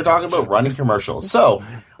Bitcoins. We're talking about running commercials. So,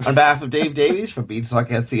 on behalf of Dave Davies from Beanstalk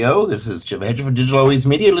SEO, this is Jim Hedger from Digital Always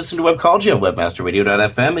Media. Listen to Webcology on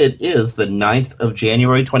webmasterradio.fm. It is the 9th of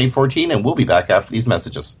January, 2014, and we'll be back after these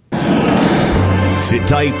messages. Sit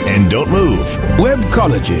tight and don't move.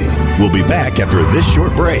 Webcology. We'll be back after this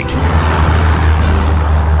short break.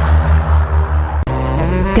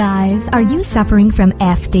 Guys, are you suffering from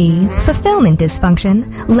FD, fulfillment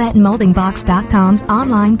dysfunction? Let MoldingBox.com's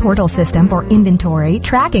online portal system for inventory,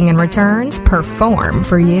 tracking, and returns perform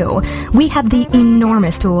for you. We have the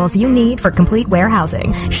enormous tools you need for complete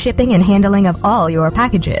warehousing, shipping, and handling of all your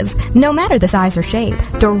packages, no matter the size or shape,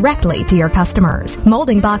 directly to your customers.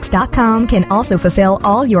 MoldingBox.com can also fulfill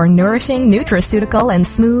all your nourishing, nutraceutical, and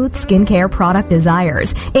smooth skincare product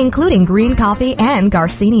desires, including green coffee and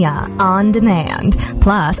Garcinia on demand.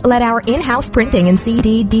 Plus, let our in-house printing and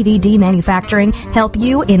CD, DVD manufacturing help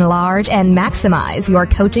you enlarge and maximize your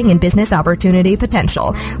coaching and business opportunity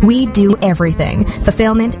potential. We do everything.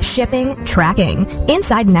 Fulfillment, shipping, tracking,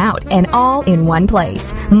 inside and out, and all in one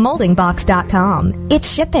place. MoldingBox.com. It's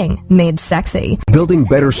shipping made sexy. Building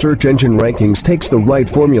better search engine rankings takes the right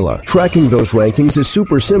formula. Tracking those rankings is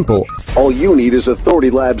super simple. All you need is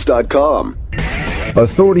AuthorityLabs.com.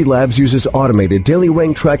 Authority Labs uses automated daily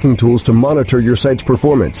rank tracking tools to monitor your site's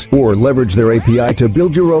performance, or leverage their API to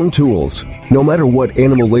build your own tools. No matter what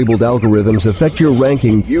animal-labeled algorithms affect your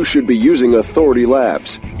ranking, you should be using Authority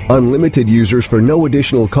Labs. Unlimited users for no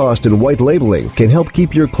additional cost and white labeling can help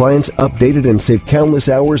keep your clients updated and save countless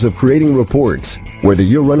hours of creating reports. Whether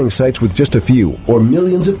you're running sites with just a few or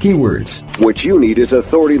millions of keywords, what you need is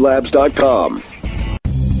AuthorityLabs.com.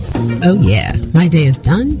 Oh yeah, my day is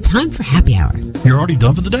done. Time for happy hour. You're already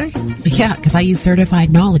done for the day? Yeah, because I use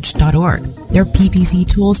CertifiedKnowledge.org. Their PPC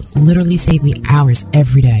tools literally save me hours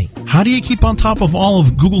every day. How do you keep on top of all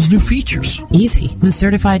of Google's new features? Easy. With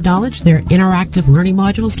Certified Knowledge, their interactive learning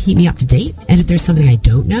modules keep me up to date. And if there's something I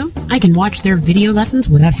don't know, I can watch their video lessons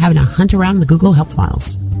without having to hunt around the Google Help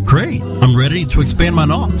files. Great. I'm ready to expand my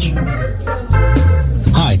knowledge.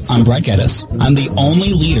 Hi, I'm Brett Geddes. I'm the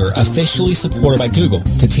only leader officially supported by Google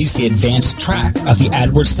to teach the advanced track of the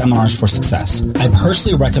AdWords Seminars for Success. I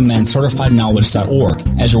personally recommend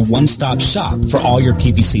CertifiedKnowledge.org as your one-stop shop for all your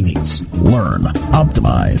PPC needs. Learn,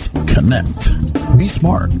 optimize, connect. Be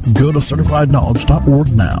smart. Go to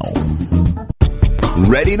CertifiedKnowledge.org now.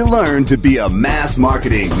 Ready to learn to be a mass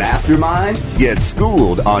marketing mastermind? Get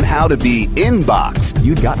schooled on how to be inboxed.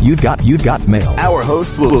 You got mail. Our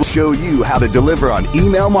host will show you how to deliver on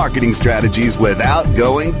email marketing strategies without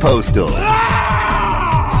going postal.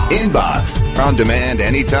 Inbox, on demand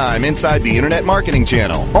anytime inside the Internet Marketing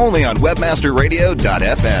Channel, only on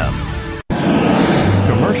webmasterradio.fm.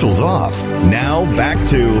 commercials off. Now back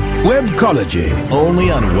to Webcology, only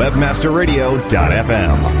on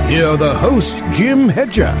WebmasterRadio.fm. Here are the hosts, Jim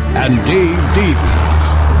Hedger and Dave Davies.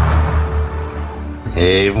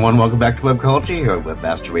 Hey everyone, welcome back to Webcology here at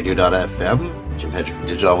WebmasterRadio.fm. Jim Hedger from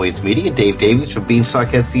Digital Always Media, Dave Davies from Beanstalk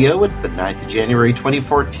SEO. It's the 9th of January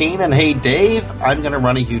 2014, and hey Dave, I'm going to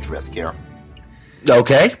run a huge risk here.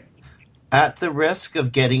 Okay. At the risk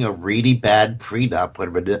of getting a really bad prenup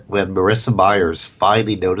when Marissa Myers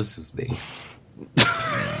finally notices me,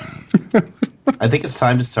 I think it's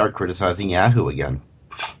time to start criticizing Yahoo again.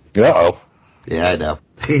 Uh-oh. Yeah, I know.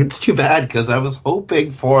 It's too bad because I was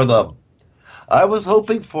hoping for them.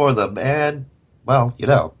 And, well, you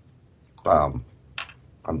know, I'm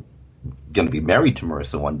going to be married to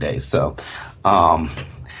Marissa one day, so,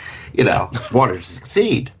 you know, want her to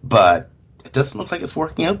succeed, but it doesn't look like it's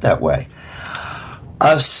working out that way.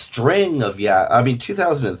 A string of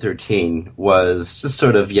 2013 was just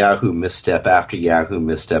sort of Yahoo misstep after Yahoo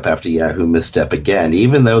misstep after Yahoo misstep again,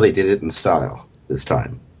 even though they did it in style this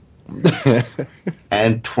time.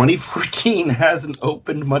 And 2014 hasn't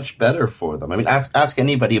opened much better for them. I mean, ask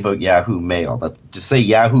anybody about Yahoo Mail. Just say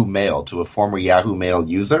Yahoo Mail to a former Yahoo Mail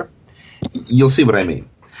user. You'll see what I mean.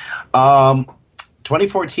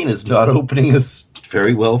 2014 is not opening as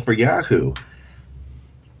very well for Yahoo.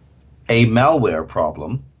 A malware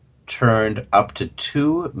problem turned up to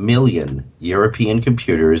 2 million European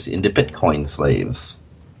computers into Bitcoin slaves.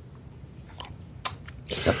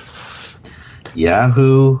 Yep.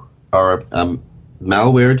 Yahoo, or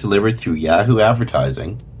malware delivered through Yahoo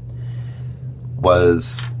advertising,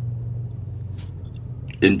 was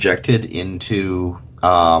injected into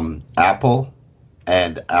Apple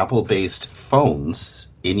and Apple-based phones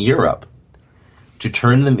in Europe to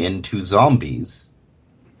turn them into zombies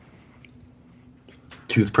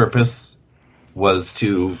whose purpose was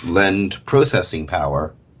to lend processing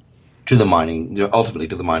power to the mining, ultimately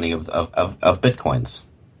to the mining of Bitcoins.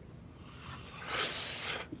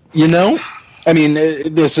 You know, I mean,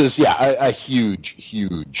 this is, a huge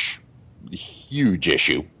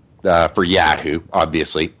issue for Yahoo,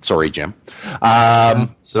 obviously. Sorry, Jim.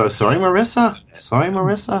 Sorry,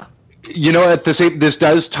 Marissa. You know, this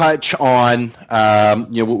does touch on,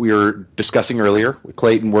 what we were discussing earlier with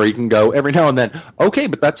Clayton, where you can go every now and then, okay,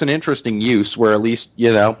 but that's an interesting use where at least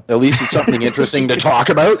it's something interesting to talk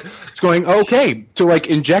about. It's going, okay, to like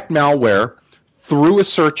inject malware through a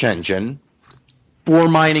search engine for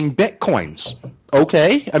mining Bitcoins.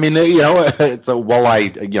 Okay. I mean,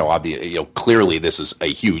 clearly this is a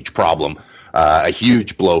huge problem, a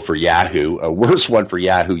huge blow for Yahoo, a worse one for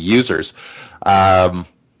Yahoo users. I'll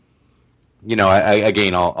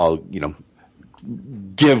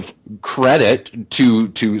give credit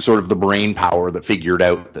to sort of the brain power that figured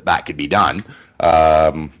out that could be done.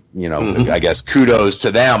 I guess kudos to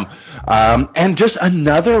them. And just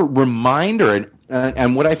another reminder,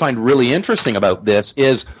 and what I find really interesting about this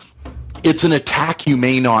is it's an attack you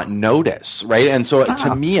may not notice, right? And so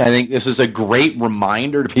to me, I think this is a great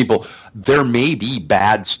reminder to people there may be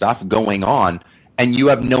bad stuff going on, and you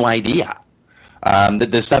have no idea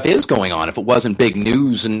that this stuff is going on. If it wasn't big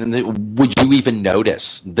news, would you even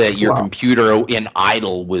notice that your computer in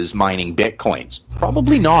idle was mining Bitcoins?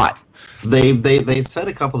 Probably not. They said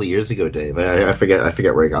a couple of years ago, Dave, I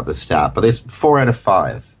forget where I got this stat, but 4 out of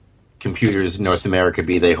 5 computers in North America,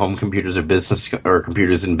 be they home computers or business or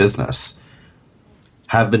computers in business,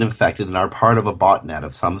 have been infected and are part of a botnet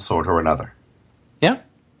of some sort or another. Yeah.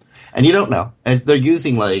 And you don't know. And they're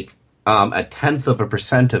using like a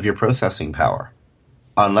 0.1% of your processing power,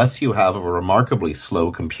 unless you have a remarkably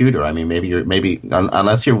slow computer. I mean,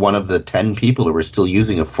 unless you're one of the 10 people who are still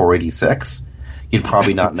using a 486, you'd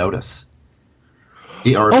probably not notice.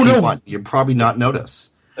 Or P1, you'd probably not notice.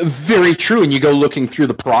 Very true. And you go looking through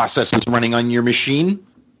the processes running on your machine.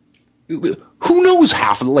 Who knows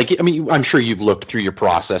half of it? I'm sure you've looked through your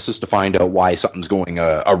processes to find out why something's going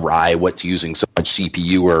awry, what's using so much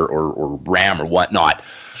CPU or RAM or whatnot.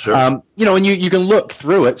 Sure. And you can look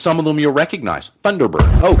through it. Some of them you'll recognize.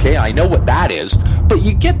 Thunderbird. Okay, I know what that is. But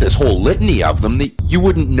you get this whole litany of them that you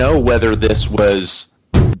wouldn't know whether this was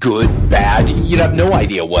good, bad. You'd have no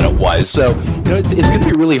idea what it was. So, it's going to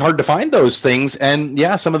be really hard to find those things. And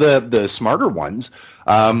some of the smarter ones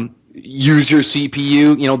use your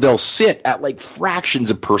CPU. They'll sit at like fractions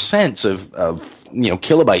of percents of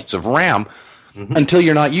kilobytes of RAM until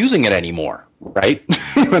you're not using it anymore, right?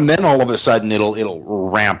 And then all of a sudden it'll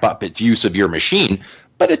ramp up its use of your machine,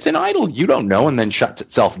 but it's in idle. You don't know, and then shuts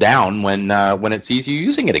itself down when it sees you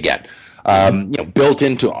using it again. Built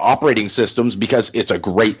into operating systems because it's a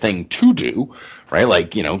great thing to do, right?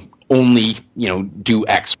 Like, only, do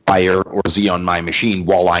X, Y, or Z on my machine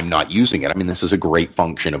while I'm not using it. I mean, this is a great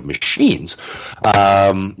function of machines,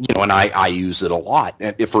 and I use it a lot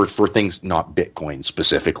for things, not Bitcoin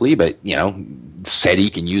specifically, but, SETI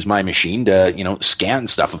can use my machine to, scan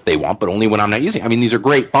stuff if they want, but only when I'm not using it. I mean, these are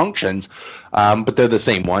great functions, but they're the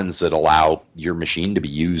same ones that allow your machine to be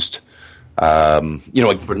used, for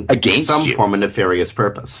against some you. form of nefarious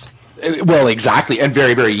purpose. Well, exactly, and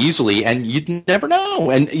very, very easily, and you'd never know.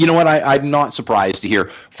 And you know what? I'm not surprised to hear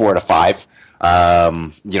 4 out of 5.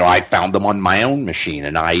 I found them on my own machine,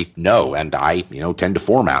 and I know, and I, tend to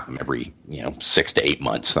format them every, 6 to 8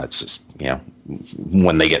 months. That's just,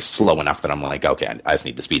 when they get slow enough that I'm like, okay, I just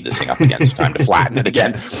need to speed this thing up again. It's time to flatten it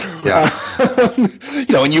again. Yeah.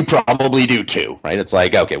 And you probably do too, right? It's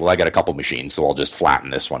like, okay, well, I got a couple machines, so I'll just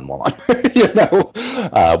flatten this one while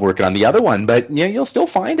I'm, working on the other one. But you'll still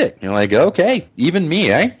find it. You're like, okay, even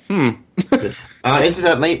me, eh?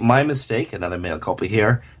 Incidentally, my mistake. Another mea culpa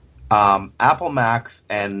here. Apple Macs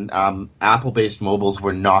and Apple-based mobiles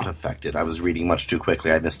were not affected. I was reading much too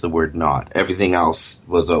quickly. I missed the word "not." Everything else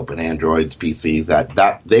was open. Androids, PCs,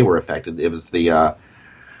 that they were affected. It was the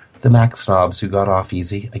Mac snobs who got off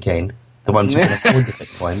easy again. The ones who can afford the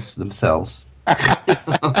Bitcoins themselves.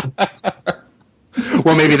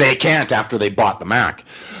 Well, maybe they can't after they bought the Mac.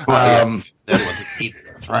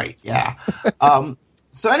 That's right. Yeah.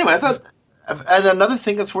 So anyway, I thought, and another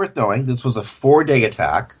thing that's worth knowing: this was a 4-day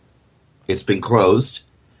attack. It's been closed.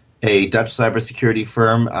 A Dutch cybersecurity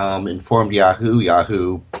firm informed Yahoo.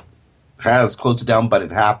 Yahoo has closed it down, but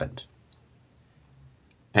it happened.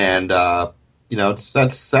 And that's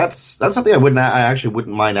something I actually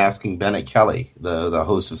wouldn't mind asking Bennett Kelly, the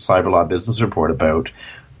host of Cyberlaw Business Report, about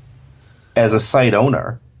as a site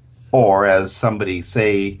owner, or as somebody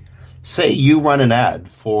say you run an ad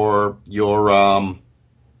for your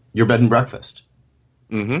bed and breakfast.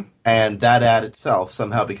 Mm-hmm. And that ad itself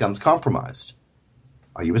somehow becomes compromised.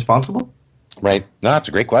 Are you responsible? Right. No, that's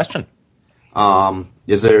a great question.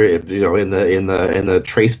 Is there, in the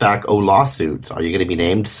traceback lawsuits, are you going to be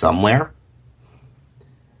named somewhere?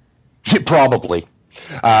 Probably.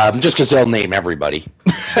 Just because they'll name everybody.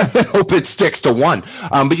 I hope it sticks to one.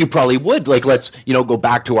 But you probably would. Like, let's, go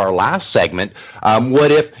back to our last segment.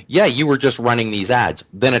 What if, you were just running these ads,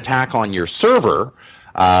 then attack on your server,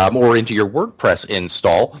 or into your WordPress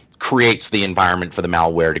install, creates the environment for the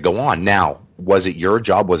malware to go on. Now, was it your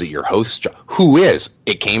job? Was it your host's job? Who is?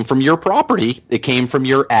 It came from your property. It came from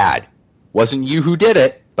your ad. Wasn't you who did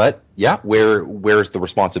it, but where's the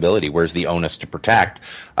responsibility? Where's the onus to protect?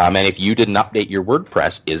 And if you didn't update your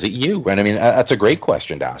WordPress, is it you? And I mean, that's a great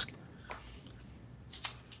question to ask.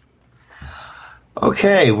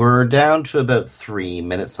 Okay, we're down to about 3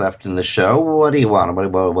 minutes left in the show. What do you want? What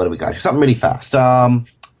do we got here? Something really fast.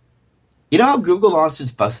 You know how Google lost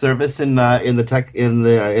its bus service in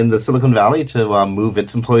the Silicon Valley to move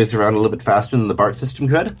its employees around a little bit faster than the BART system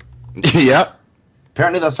could? Yep.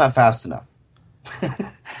 Apparently, that's not fast enough.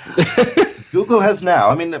 Google has now.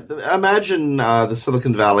 I mean, imagine the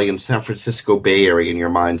Silicon Valley and San Francisco Bay Area in your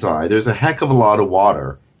mind's eye. There's a heck of a lot of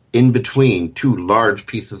water in between two large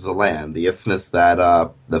pieces of land, the isthmus that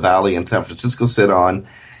the Valley and San Francisco sit on,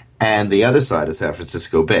 and the other side of San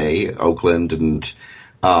Francisco Bay, Oakland, and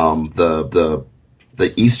the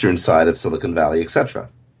eastern side of Silicon Valley, etc.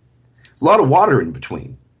 A lot of water in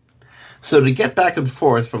between. So to get back and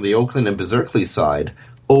forth from the Oakland and Berkeley side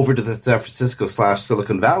over to the San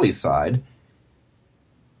Francisco/Silicon Valley side,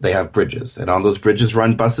 they have bridges, and on those bridges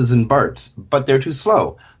run buses and BARTs, but they're too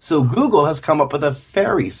slow. So Google has come up with a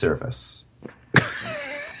ferry service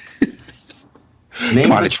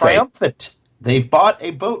named the Triumphant. They've bought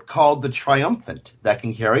a boat called the Triumphant that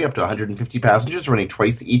can carry up to 150 passengers, running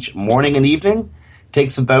twice each morning and evening.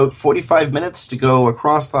 Takes about 45 minutes to go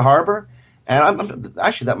across the harbor, and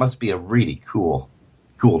actually that must be a really cool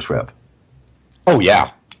trip. Oh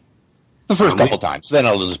yeah, the first couple times. Then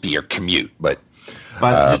it'll just be your commute, But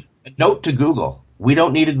note to Google: we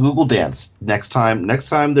don't need a Google dance next time. Next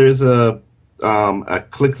time there's a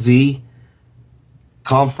ClickZ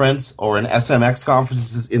conference or an SMX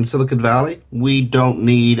conference in Silicon Valley, we don't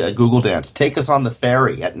need a Google dance. Take us on the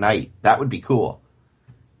ferry at night. That would be cool.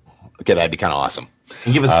 Okay, that'd be kind of awesome.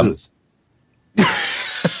 And give us booze.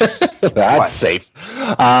 That's safe.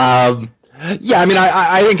 Yeah, I mean,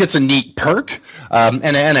 I think it's a neat perk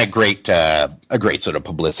and a great sort of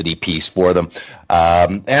publicity piece for them.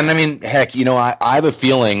 And I mean, heck, I have a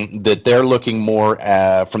feeling that they're looking more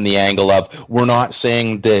from the angle of, we're not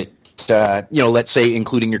saying that, let's say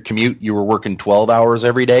including your commute, you were working 12 hours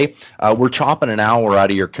every day. We're chopping an hour out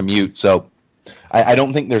of your commute. So I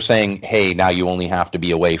don't think they're saying, hey, now you only have to be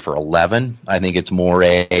away for 11. I think it's more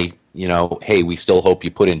hey, we still hope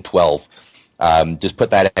you put in 12. Just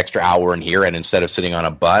put that extra hour in here, and instead of sitting on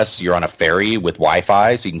a bus, you're on a ferry with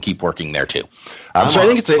Wi-Fi, so you can keep working there too. So I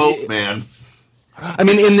think it's a man. I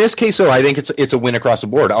mean, in this case, though, I think it's a win across the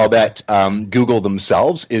board. I'll bet Google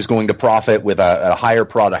themselves is going to profit with a higher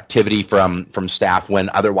productivity from staff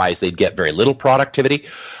when otherwise they'd get very little productivity.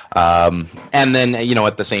 And then,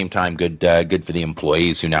 at the same time, good for the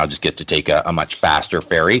employees who now just get to take a much faster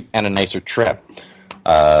ferry and a nicer trip.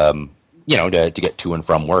 To get to and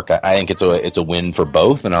from work. I think it's a win for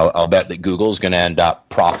both, and I'll bet that Google's going to end up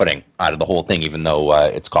profiting out of the whole thing, even though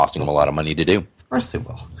it's costing them a lot of money to do. Of course they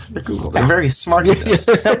will. They're Google. They're very smart at this.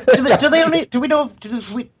 Do we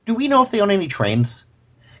know if they own any trains?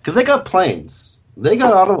 Because they got planes, they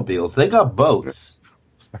got automobiles, they got boats.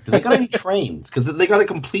 Do they got any trains? Because they got to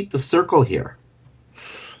complete the circle here.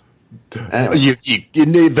 Anyway,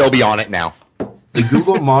 they'll be on it now. The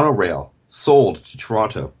Google monorail sold to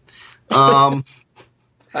Toronto.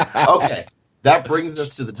 Okay, that brings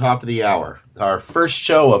us to the top of the hour. Our first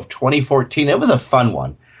show of 2014. It was a fun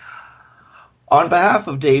one. On behalf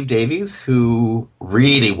of Dave Davies, who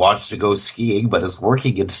really wants to go skiing but is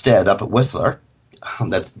working instead up at Whistler,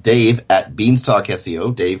 that's Dave at Beanstalk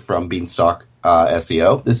SEO, Dave from Beanstalk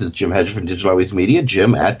SEO. This is Jim Hedge from Digital Always Media,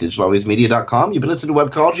 Jim at digitalwaysmedia.com. You've been listening to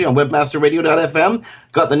Webcology on webmasterradio.fm.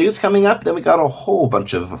 Got the news coming up, then we got a whole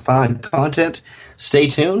bunch of fine content. Stay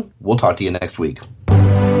tuned. We'll talk to you next week.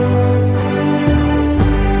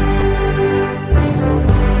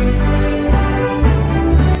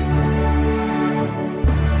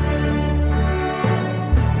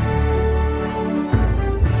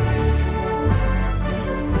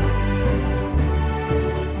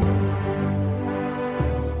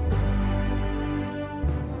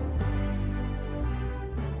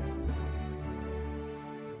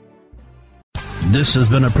 This has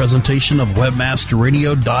been a presentation of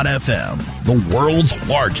WebmasterRadio.fm, the world's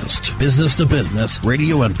largest business-to-business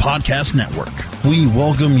radio and podcast network. We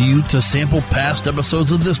welcome you to sample past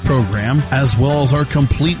episodes of this program, as well as our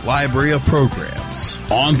complete library of programs,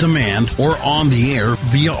 on demand or on the air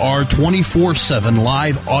via our 24/7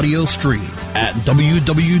 live audio stream at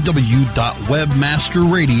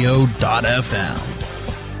www.webmasterradio.fm.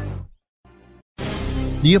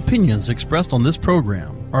 The opinions expressed on this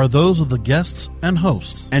program are those of the guests and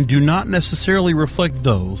hosts and do not necessarily reflect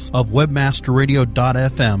those of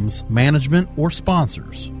WebmasterRadio.fm's management or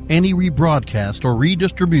sponsors. Any rebroadcast or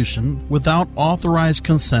redistribution without authorized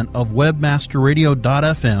consent of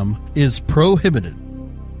WebmasterRadio.fm is prohibited.